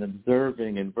listening and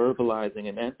observing and verbalizing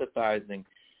and empathizing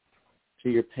to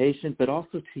your patient, but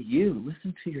also to you,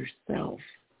 listen to yourself.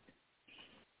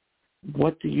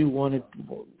 What do you want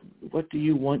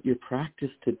your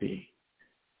practice to be?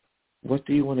 What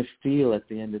do you want to feel at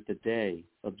the end of the day?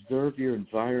 Observe your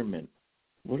environment.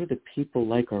 What are the people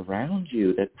like around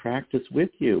you that practice with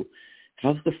you?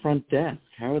 How's the front desk?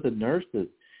 How are the nurses?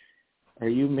 Are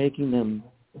you making them,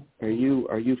 are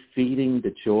you feeding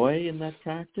the joy in that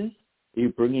practice? Are you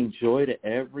bringing joy to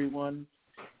everyone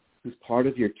who's part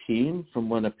of your team, from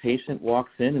when a patient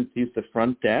walks in and sees the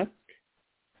front desk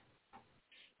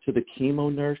to the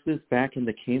chemo nurses back in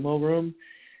the chemo room?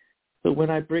 So when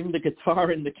I bring the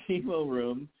guitar in the chemo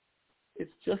room,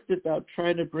 it's just about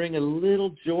trying to bring a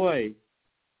little joy.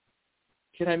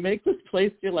 Can I make this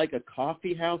place feel like a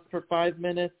coffee house for 5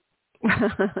 minutes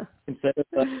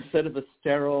instead of a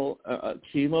sterile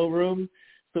chemo room?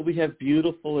 So we have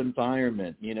beautiful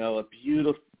environment, a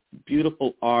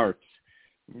beautiful art,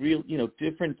 real,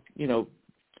 different,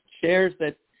 chairs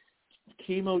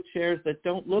chemo chairs that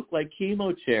don't look like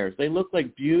chemo chairs. They look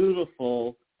like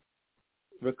beautiful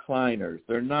recliners.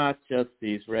 They're not just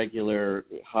these regular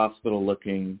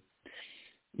hospital-looking,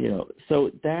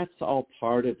 So that's all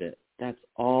part of it. That's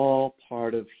all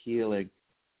part of healing.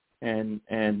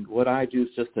 And what I do is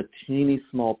just a teeny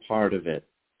small part of it.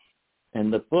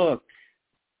 And the book,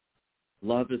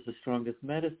 Love is the Strongest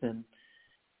Medicine,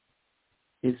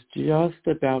 is just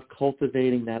about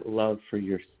cultivating that love for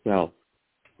yourself.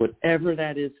 Whatever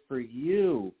that is for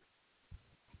you.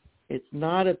 It's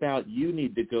not about you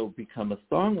need to go become a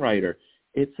songwriter.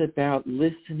 It's about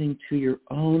listening to your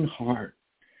own heart.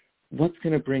 What's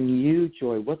going to bring you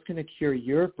joy? What's going to cure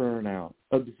your burnout?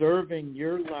 Observing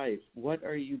your life. What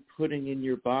are you putting in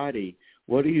your body?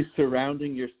 What are you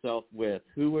surrounding yourself with?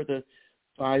 Who are the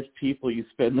 5 people you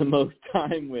spend the most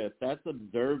time with? That's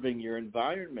observing your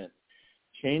environment.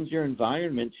 Change your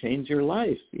environment, change your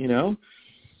life,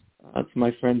 That's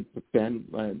my friend Ben,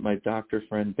 my doctor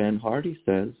friend Ben Hardy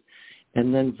says.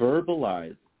 And then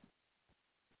verbalize.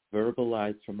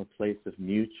 Verbalize from a place of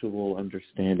mutual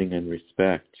understanding and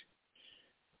respect.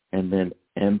 And then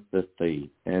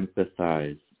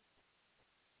empathize.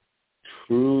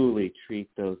 Truly treat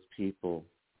those people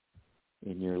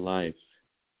in your life.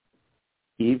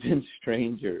 Even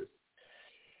strangers.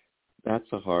 That's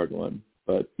a hard one.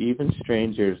 But even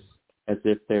strangers as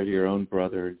if they're your own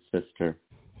brother and sister.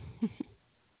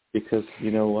 Because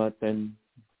you know what? Then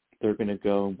they're going to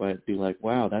go and be like,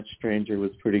 wow, that stranger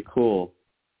was pretty cool.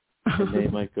 And they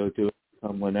might go do it to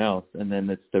someone else. And then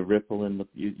it's the ripple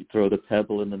you throw the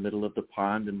pebble in the middle of the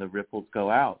pond and the ripples go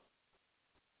out.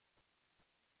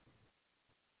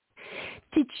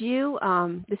 Did you,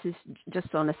 this is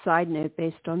just on a side note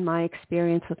based on my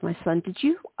experience with my son, did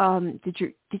you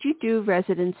do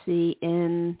residency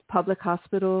in public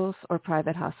hospitals or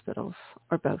private hospitals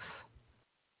or both?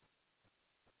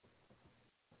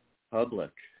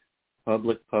 Public.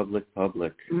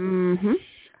 Mm-hmm.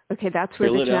 Okay, that's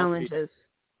where the challenge is.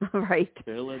 Right.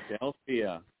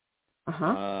 Philadelphia.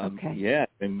 Okay. Yeah,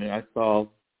 I mean, I saw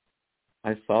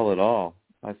it all.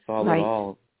 I saw it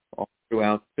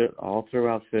all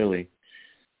throughout Philly.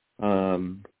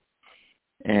 And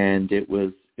it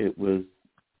was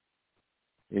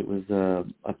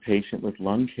a patient with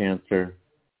lung cancer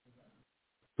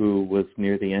who was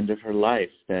near the end of her life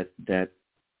that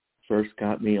first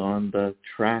got me on the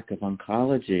track of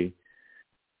oncology,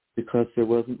 because there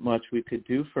wasn't much we could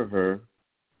do for her.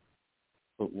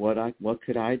 But what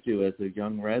could I do as a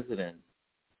young resident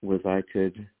was I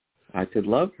could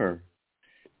love her,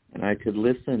 and I could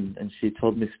listen, and she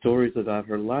told me stories about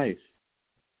her life,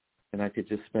 and I could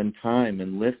just spend time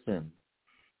and listen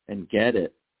and get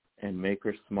it and make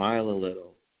her smile a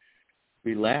little.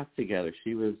 We laughed together.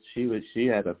 She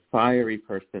had a fiery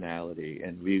personality,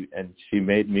 and she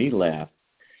made me laugh.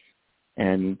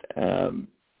 And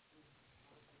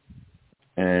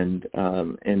in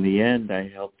the end, I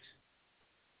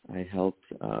helped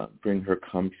bring her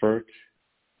comfort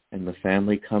and the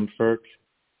family comfort.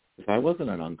 Because I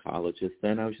wasn't an oncologist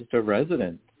then; I was just a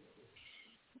resident.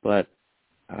 But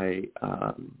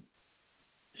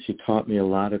she taught me a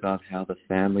lot about how the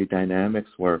family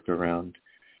dynamics work around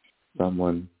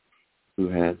someone who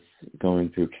has going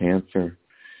through cancer.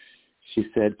 She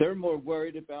said, "They're more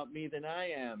worried about me than I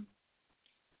am."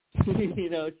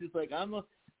 She's like,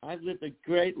 I've lived a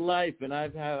great life, and I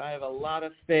have a lot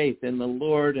of faith in the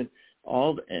Lord, and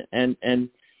all, and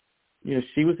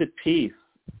she was at peace.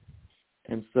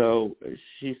 And so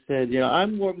she said,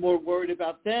 I'm more worried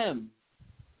about them.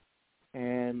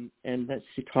 And that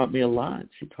she taught me a lot.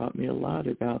 She taught me a lot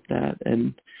about that.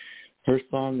 And her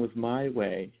song was My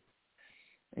Way.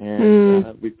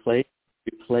 And we played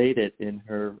it in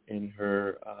her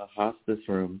hospice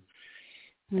room.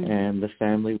 And the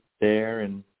family was there,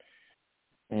 and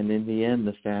in the end,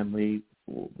 the family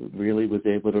really was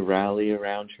able to rally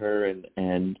around her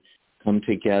and come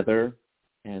together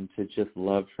and to just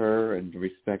love her and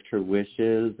respect her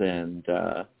wishes. And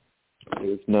there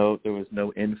was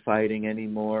no infighting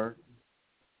anymore.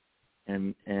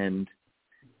 And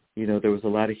there was a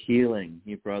lot of healing.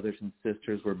 Your brothers and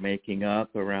sisters were making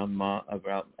up around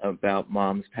about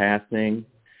Mom's passing,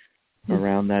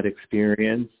 around that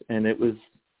experience, and it was.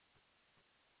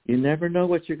 You never know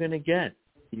what you're going to get.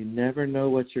 You never know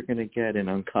what you're going to get in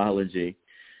oncology.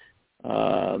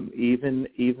 Even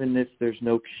if there's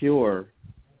no cure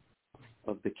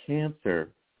of the cancer,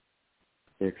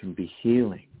 there can be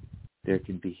healing. There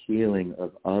can be healing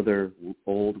of other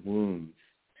old wounds,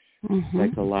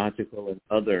 psychological and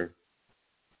other.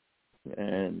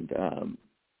 And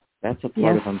that's a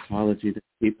part of oncology that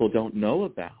people don't know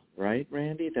about, right,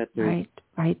 Randy? That there's,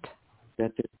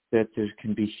 that there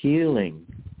can be healing,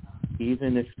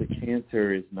 even if the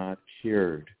cancer is not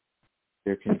cured.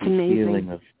 There can be healing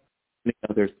of many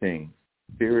other things,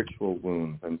 spiritual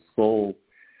wounds and soul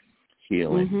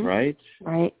healing, right?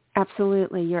 Right.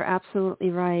 Absolutely. You're absolutely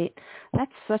right.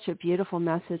 That's such a beautiful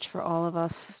message for all of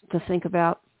us to think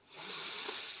about.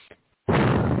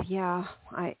 Yeah,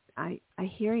 I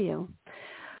hear you.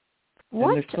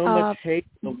 And there's so much hate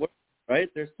in the world, right?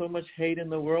 There's so much hate in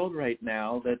the world right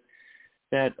now that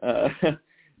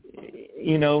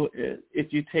you know,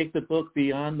 if you take the book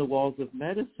Beyond the Walls of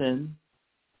Medicine,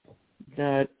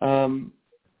 that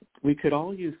we could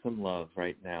all use some love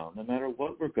right now, no matter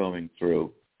what we're going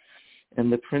through. And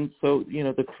the principles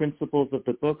of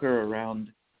the book are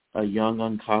around a young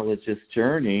oncologist's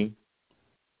journey,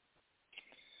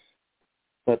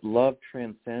 but love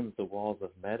transcends the walls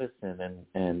of medicine,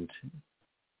 and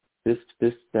a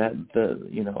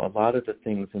lot of the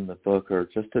things in the book are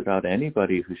just about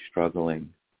anybody who's struggling.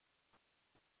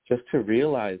 Just to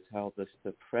realize how the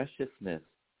preciousness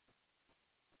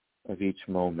of each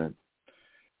moment.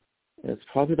 It's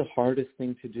probably the hardest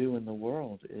thing to do in the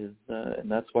world, and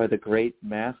that's why the great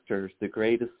masters, the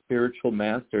greatest spiritual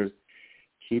masters,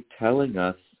 keep telling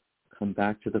us, come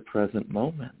back to the present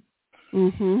moment.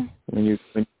 When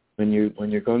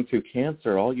you're going through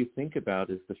cancer, all you think about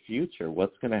is the future.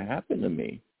 What's going to happen to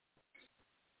me?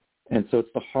 And so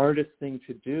it's the hardest thing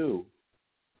to do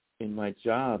in my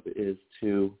job is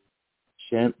to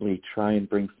gently try and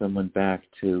bring someone back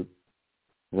to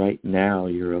right now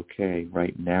you're okay.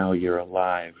 Right now you're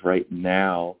alive. Right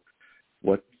now,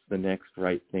 what's the next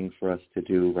right thing for us to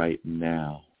do right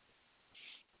now?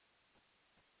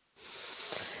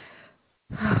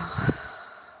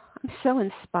 I'm so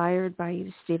inspired by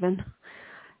you, Stephen.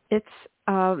 It's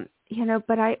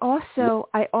but I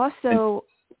also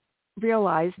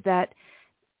realize that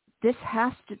this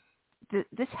has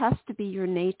to be your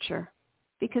nature,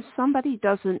 because somebody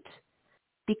doesn't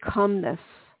become this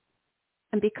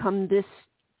and become this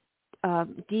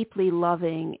deeply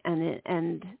loving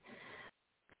and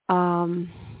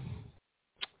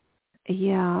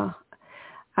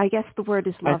I guess the word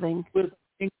is loving.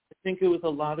 I think it was a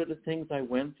lot of the things I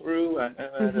went through. I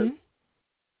had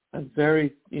a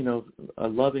very, a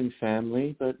loving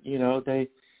family, but,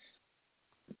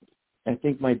 I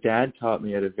think my dad taught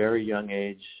me at a very young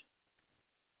age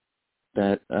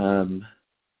that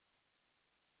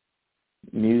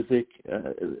music,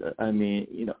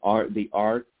 art, the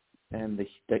arts and the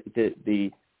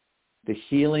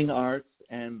healing arts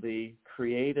and the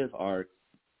creative arts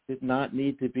did not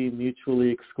need to be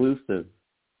mutually exclusive.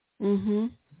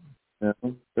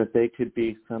 That they could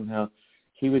be somehow.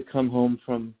 He would come home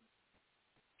from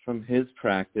his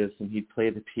practice and he'd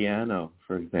play the piano,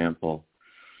 for example,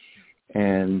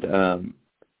 and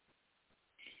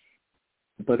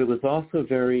but it was also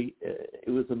it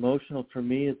was emotional for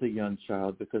me as a young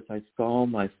child because I saw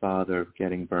my father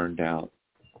getting burned out.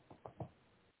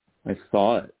 I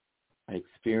saw it, I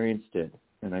experienced it,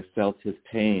 and I felt his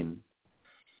pain.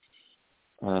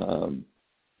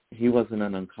 He wasn't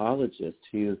an oncologist.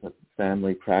 He was a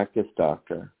family practice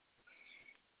doctor.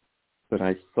 But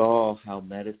I saw how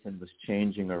medicine was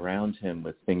changing around him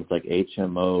with things like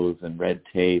HMOs and red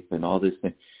tape and all these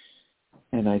things.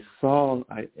 And I saw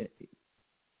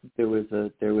there was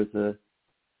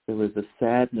a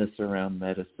sadness around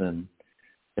medicine,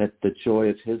 that the joy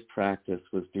of his practice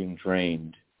was being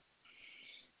drained.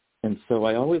 And so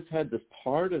I always had this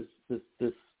part of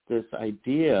this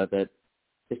idea that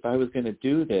if I was going to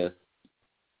do this,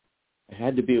 I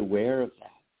had to be aware of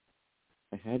that.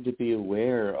 I had to be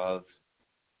aware of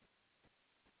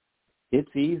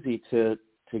it's easy to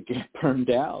get burned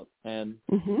out, and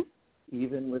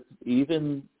even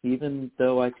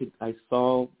though I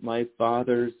saw my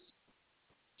father's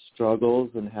struggles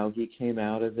and how he came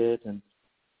out of it, and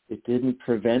it didn't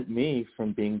prevent me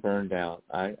from being burned out.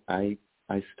 I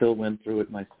still went through it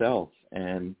myself,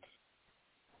 and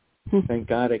thank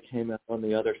God I came out on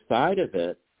the other side of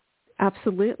it.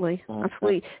 Absolutely.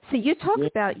 So you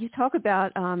talk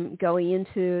about going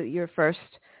into your first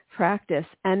practice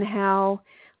and how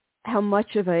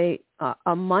much of a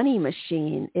money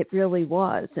machine it really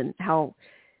was, and how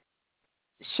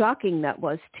shocking that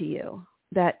was to you.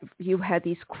 that you had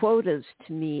these quotas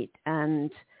to meet,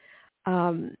 and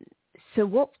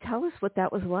so tell us what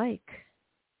that was like.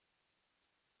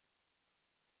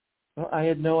 Well, I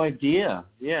had no idea.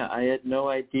 Yeah, I had no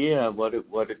idea what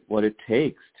it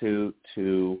takes to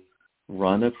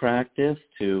run a practice,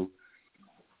 to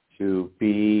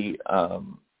be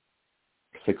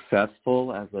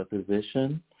successful as a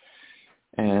physician.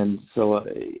 And so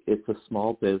it's a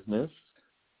small business,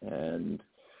 and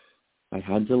I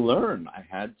had to learn.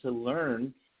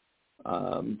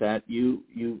 That you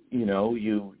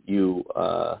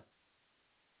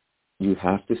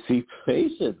have to see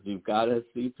patients. You've got to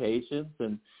see patients,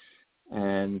 and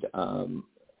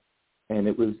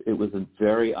it was a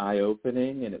very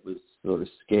eye-opening, and it was sort of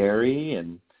scary.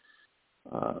 And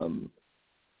I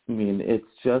mean, it's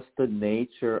just the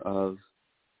nature of,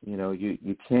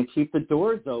 you can't keep the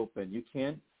doors open. You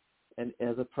can't, and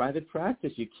as a private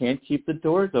practice, you can't keep the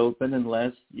doors open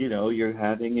unless, you're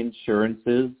having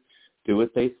insurances do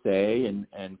what they say and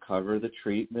cover the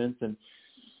treatments. And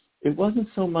it wasn't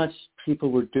so much people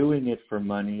were doing it for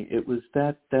money. It was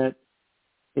that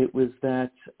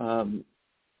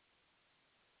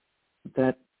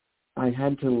I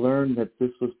had to learn that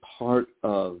this was part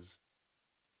of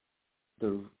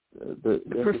the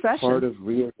profession, part of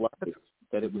real life,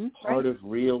 that it was part of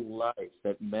real life,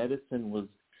 that medicine was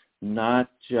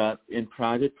not just in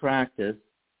private practice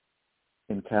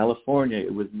in California.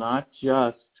 It was not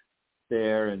just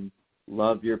there and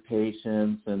love your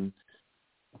patients and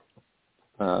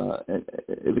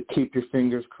keep your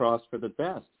fingers crossed for the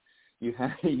best. You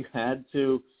had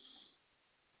to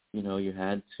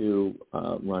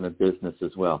run a business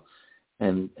as well,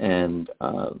 and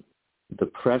the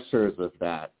pressures of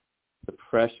that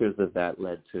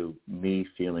led to me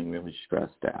feeling really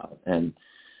stressed out, and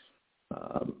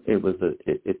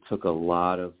it took a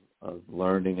lot of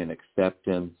learning and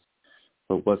acceptance.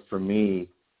 But what for me,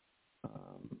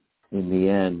 in the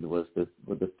end, was the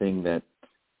thing that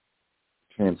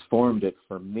transformed it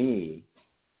for me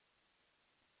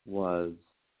was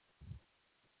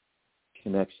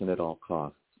connection at all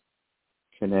costs.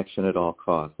 Connection at all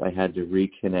costs. I had to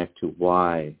reconnect to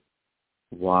why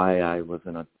I was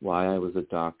a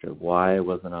doctor, why I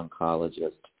was an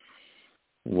oncologist,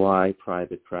 why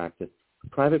private practice.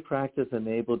 Private practice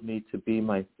enabled me to be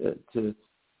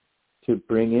to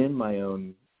bring in my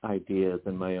own ideas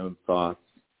and my own thoughts.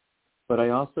 But I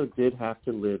also did have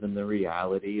to live in the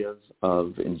reality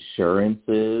of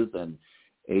insurances and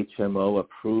HMO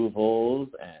approvals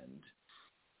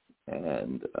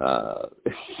and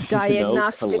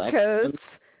diagnostic codes.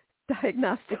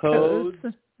 Diagnostic codes.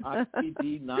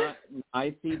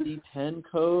 ICD-10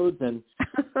 codes, and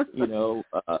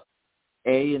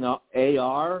A and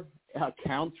AR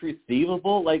accounts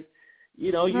receivable. Like,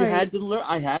 you had to learn.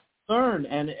 I had to learn,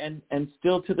 and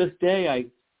still to this day,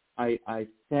 I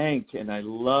thank and I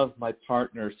love my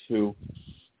partners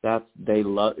they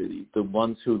love the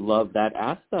ones who love that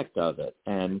aspect of it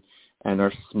and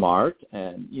are smart,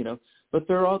 and but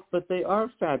they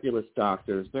are fabulous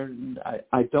doctors.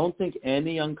 I don't think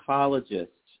any oncologist,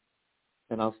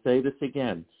 and I'll say this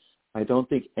again, I don't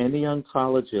think any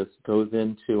oncologist goes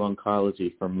into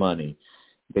oncology for money.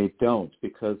 They don't,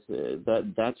 because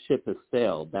that ship has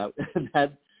sailed.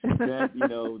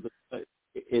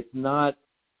 It's not.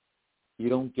 You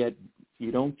don't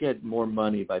get more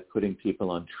money by putting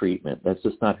people on treatment. That's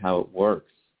just not how it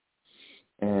works.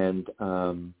 And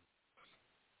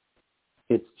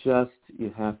it's just, you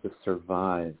have to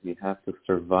survive. You have to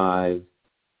survive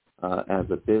as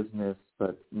a business,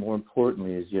 but more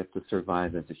importantly is you have to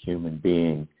survive as a human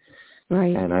being.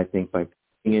 Right. And I think by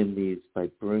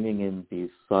bringing in these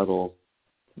subtle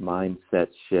mindset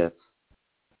shifts,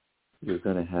 you're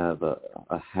going to have a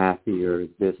happier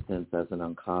existence as an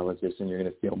oncologist, and you're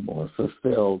going to feel more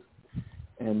fulfilled,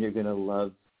 and you're going to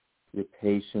love your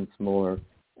patients more,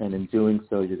 and in doing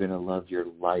so, you're going to love your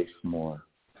life more.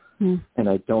 And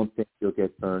I don't think you'll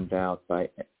get burned out by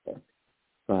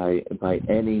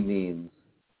any means,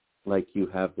 like you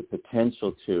have the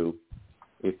potential to,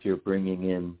 if you're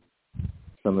bringing in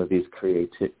some of these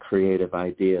creative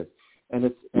ideas, and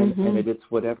it's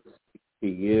whatever speaks to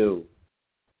you.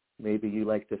 Maybe you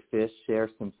like to fish, share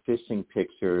some fishing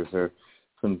pictures or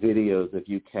some videos of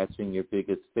you catching your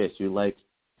biggest fish. You like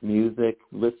music,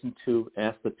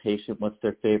 ask the patient what's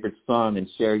their favorite song and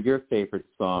share your favorite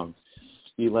song.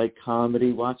 You like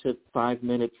comedy, watch a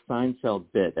 5-minute Seinfeld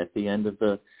bit at the end of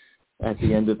the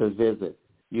visit.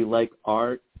 You like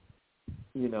art,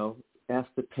 ask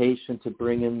the patient to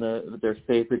bring in their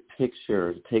favorite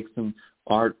picture, take some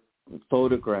art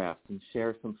photographs and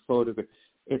share some photographs.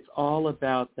 It's all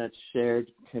about that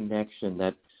shared connection,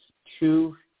 that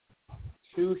two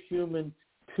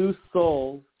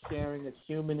souls sharing a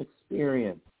human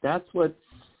experience. That's what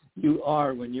you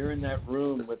are when you're in that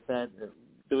room with that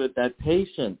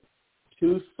patient.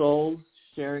 Two souls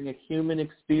sharing a human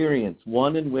experience,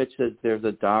 one in which there's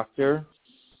a doctor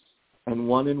and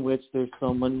one in which there's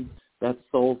someone, that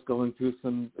soul's going through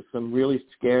some really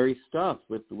scary stuff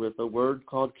with a word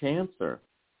called cancer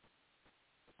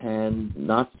and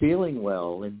not feeling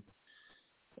well and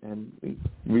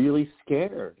really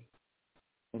scared.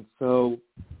 And so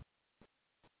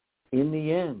in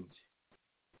the end,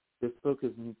 this book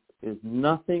is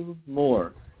nothing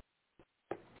more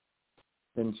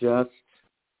than just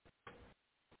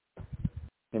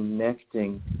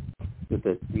connecting to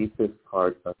the deepest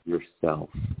part of yourself.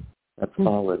 That's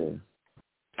all it is.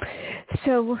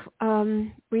 So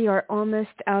we are almost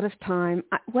out of time.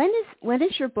 When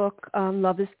is your book,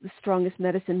 Love is the Strongest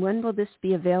Medicine? When will this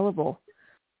be available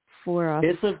for us?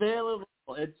 It's available.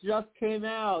 It just came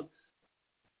out.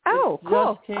 Oh,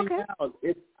 cool.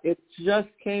 It just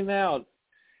came out.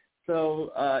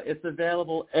 So it's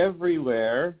available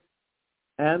everywhere.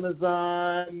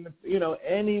 Amazon,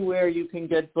 anywhere you can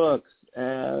get books.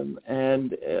 And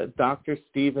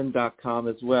drsteven.com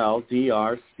as well,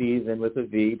 drsteven with a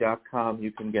V.com.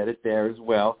 You can get it there as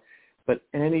well. But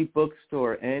any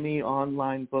bookstore, any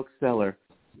online bookseller,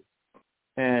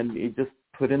 and you just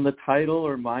put in the title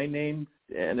or my name,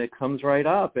 and it comes right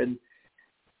up. And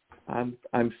I'm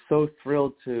so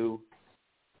thrilled to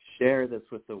share this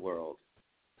with the world.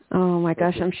 Oh my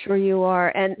gosh, I'm sure you are.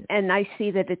 And I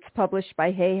see that it's published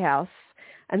by Hay House,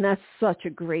 and that's such a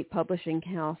great publishing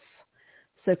house.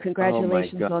 So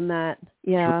congratulations on that.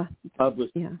 Yeah. My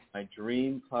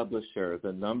dream publisher,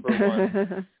 the number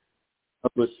one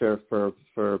publisher for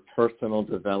personal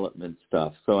development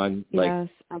stuff. So I'm yes,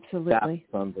 absolutely.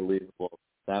 That's unbelievable.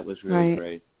 That was really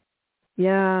great.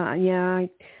 Yeah. I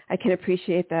can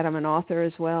appreciate that. I'm an author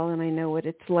as well, and I know what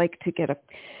it's like to get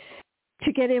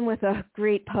in with a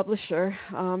great publisher.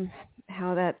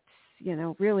 How that's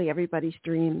really everybody's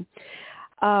dream,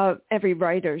 every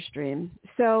writer's dream.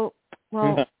 So.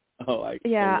 Well, I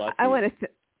want to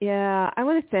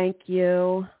thank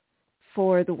you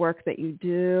for the work that you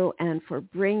do and for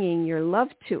bringing your love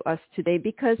to us today,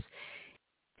 because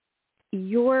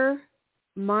your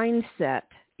mindset,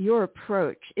 your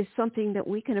approach is something that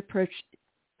we can approach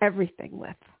everything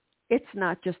with. It's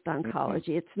not just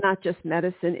oncology. It's not just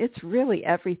medicine. It's really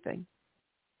everything.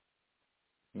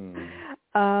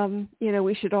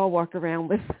 We should all walk around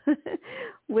with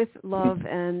with love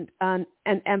and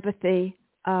empathy,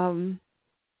 but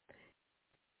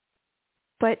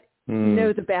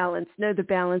know the balance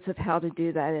of how to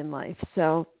do that in life.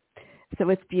 So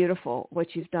it's beautiful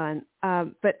what you've done.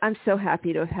 But I'm so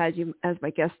happy to have had you as my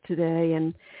guest today,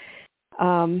 and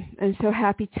I'm so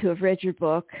happy to have read your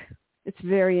book. It's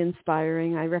very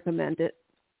inspiring. I recommend it.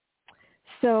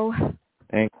 So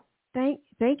Thank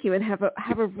you, and have a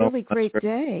really great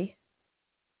day.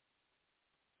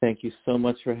 Thank you so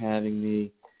much for having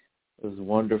me. It was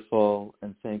wonderful,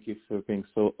 and thank you for being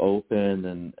so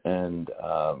open and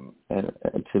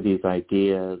to these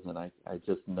ideas. And I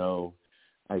just know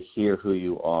I hear who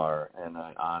you are, and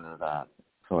I honor that.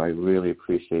 So I really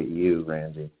appreciate you,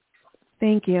 Randy.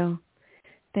 Thank you.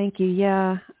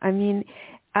 Yeah, I mean,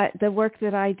 the work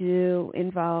that I do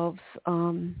involves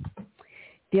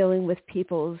dealing with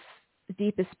people's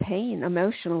deepest pain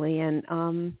emotionally, and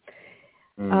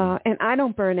I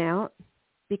don't burn out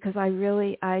because I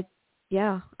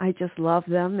just love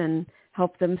them and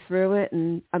help them through it,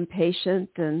 and I'm patient,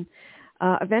 and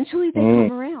eventually they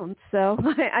come around. So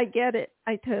I get it.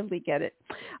 I totally get it.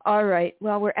 All right.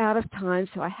 Well, we're out of time,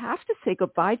 so I have to say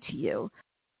goodbye to you.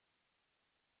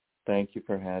 Thank you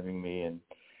for having me, and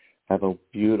have a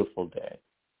beautiful day.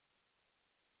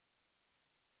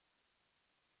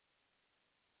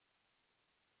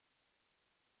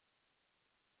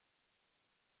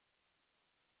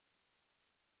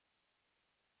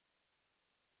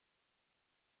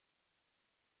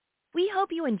 We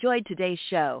hope you enjoyed today's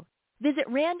show. Visit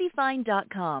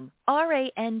randyfine.com,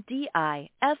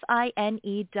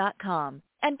 RANDIFINE.com,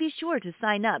 and be sure to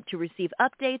sign up to receive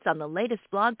updates on the latest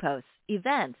blog posts,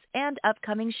 events, and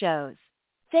upcoming shows.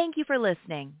 Thank you for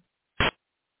listening.